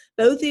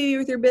 Both of you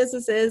with your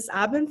businesses.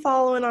 I've been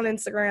following on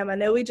Instagram. I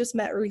know we just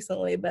met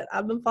recently, but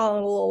I've been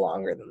following a little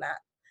longer than that,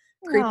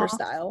 creeper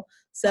style.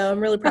 So I'm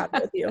really proud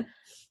of you.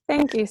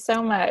 Thank you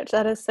so much.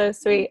 That is so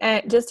sweet.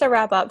 And just to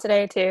wrap up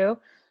today too,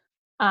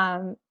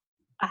 I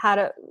had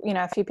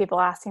a few people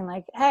asking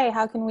like, hey,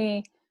 how can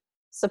we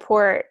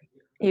support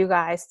you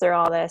guys through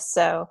all this?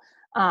 So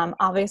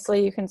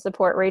obviously you can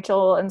support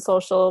Rachel and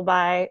social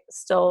by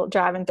still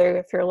driving through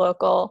if you're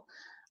local.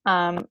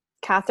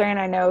 Catherine,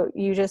 I know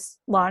you just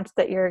launched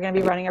that you're going to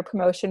be running a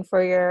promotion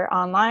for your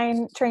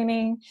online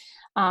training.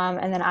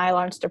 And then I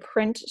launched a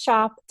print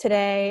shop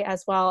today,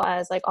 as well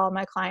as like all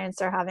my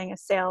clients are having a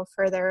sale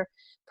for their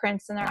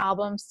prints and their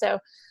albums. So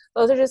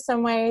those are just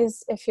some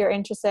ways if you're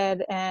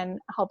interested in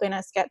helping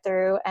us get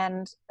through.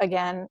 And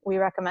again, we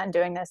recommend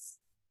doing this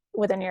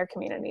within your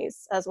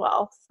communities as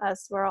well,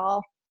 as we're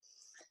all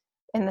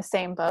in the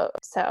same boat.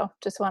 So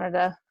just wanted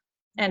to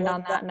end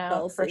on that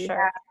note for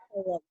sure.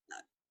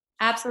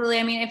 Absolutely.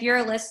 I mean, if you're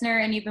a listener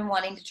and you've been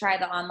wanting to try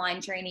the online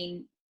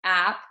training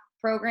app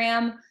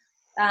program,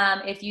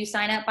 if you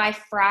sign up by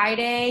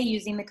Friday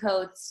using the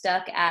code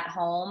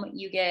STUCKATHOME,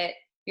 you get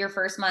your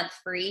first month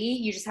free.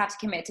 You just have to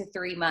commit to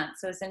 3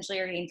 months. So essentially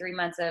you're getting 3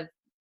 months of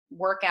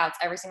workouts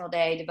every single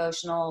day,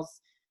 devotionals,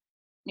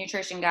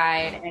 nutrition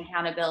guide, and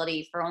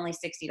accountability for only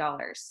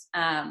 $60,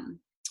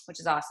 which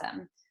is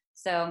awesome.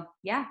 So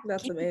yeah,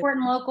 that's keep amazing.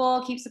 Supporting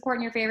local, keep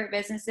supporting your favorite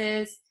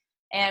businesses,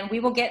 and we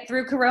will get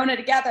through Corona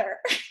together.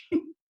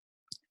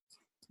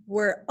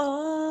 We're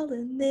all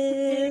in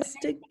this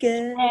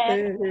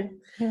together.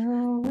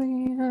 All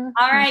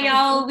right,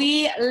 y'all.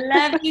 We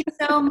love you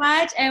so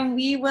much, and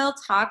we will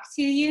talk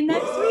to you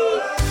next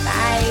week.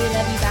 Bye.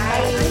 Love you.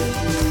 Bye.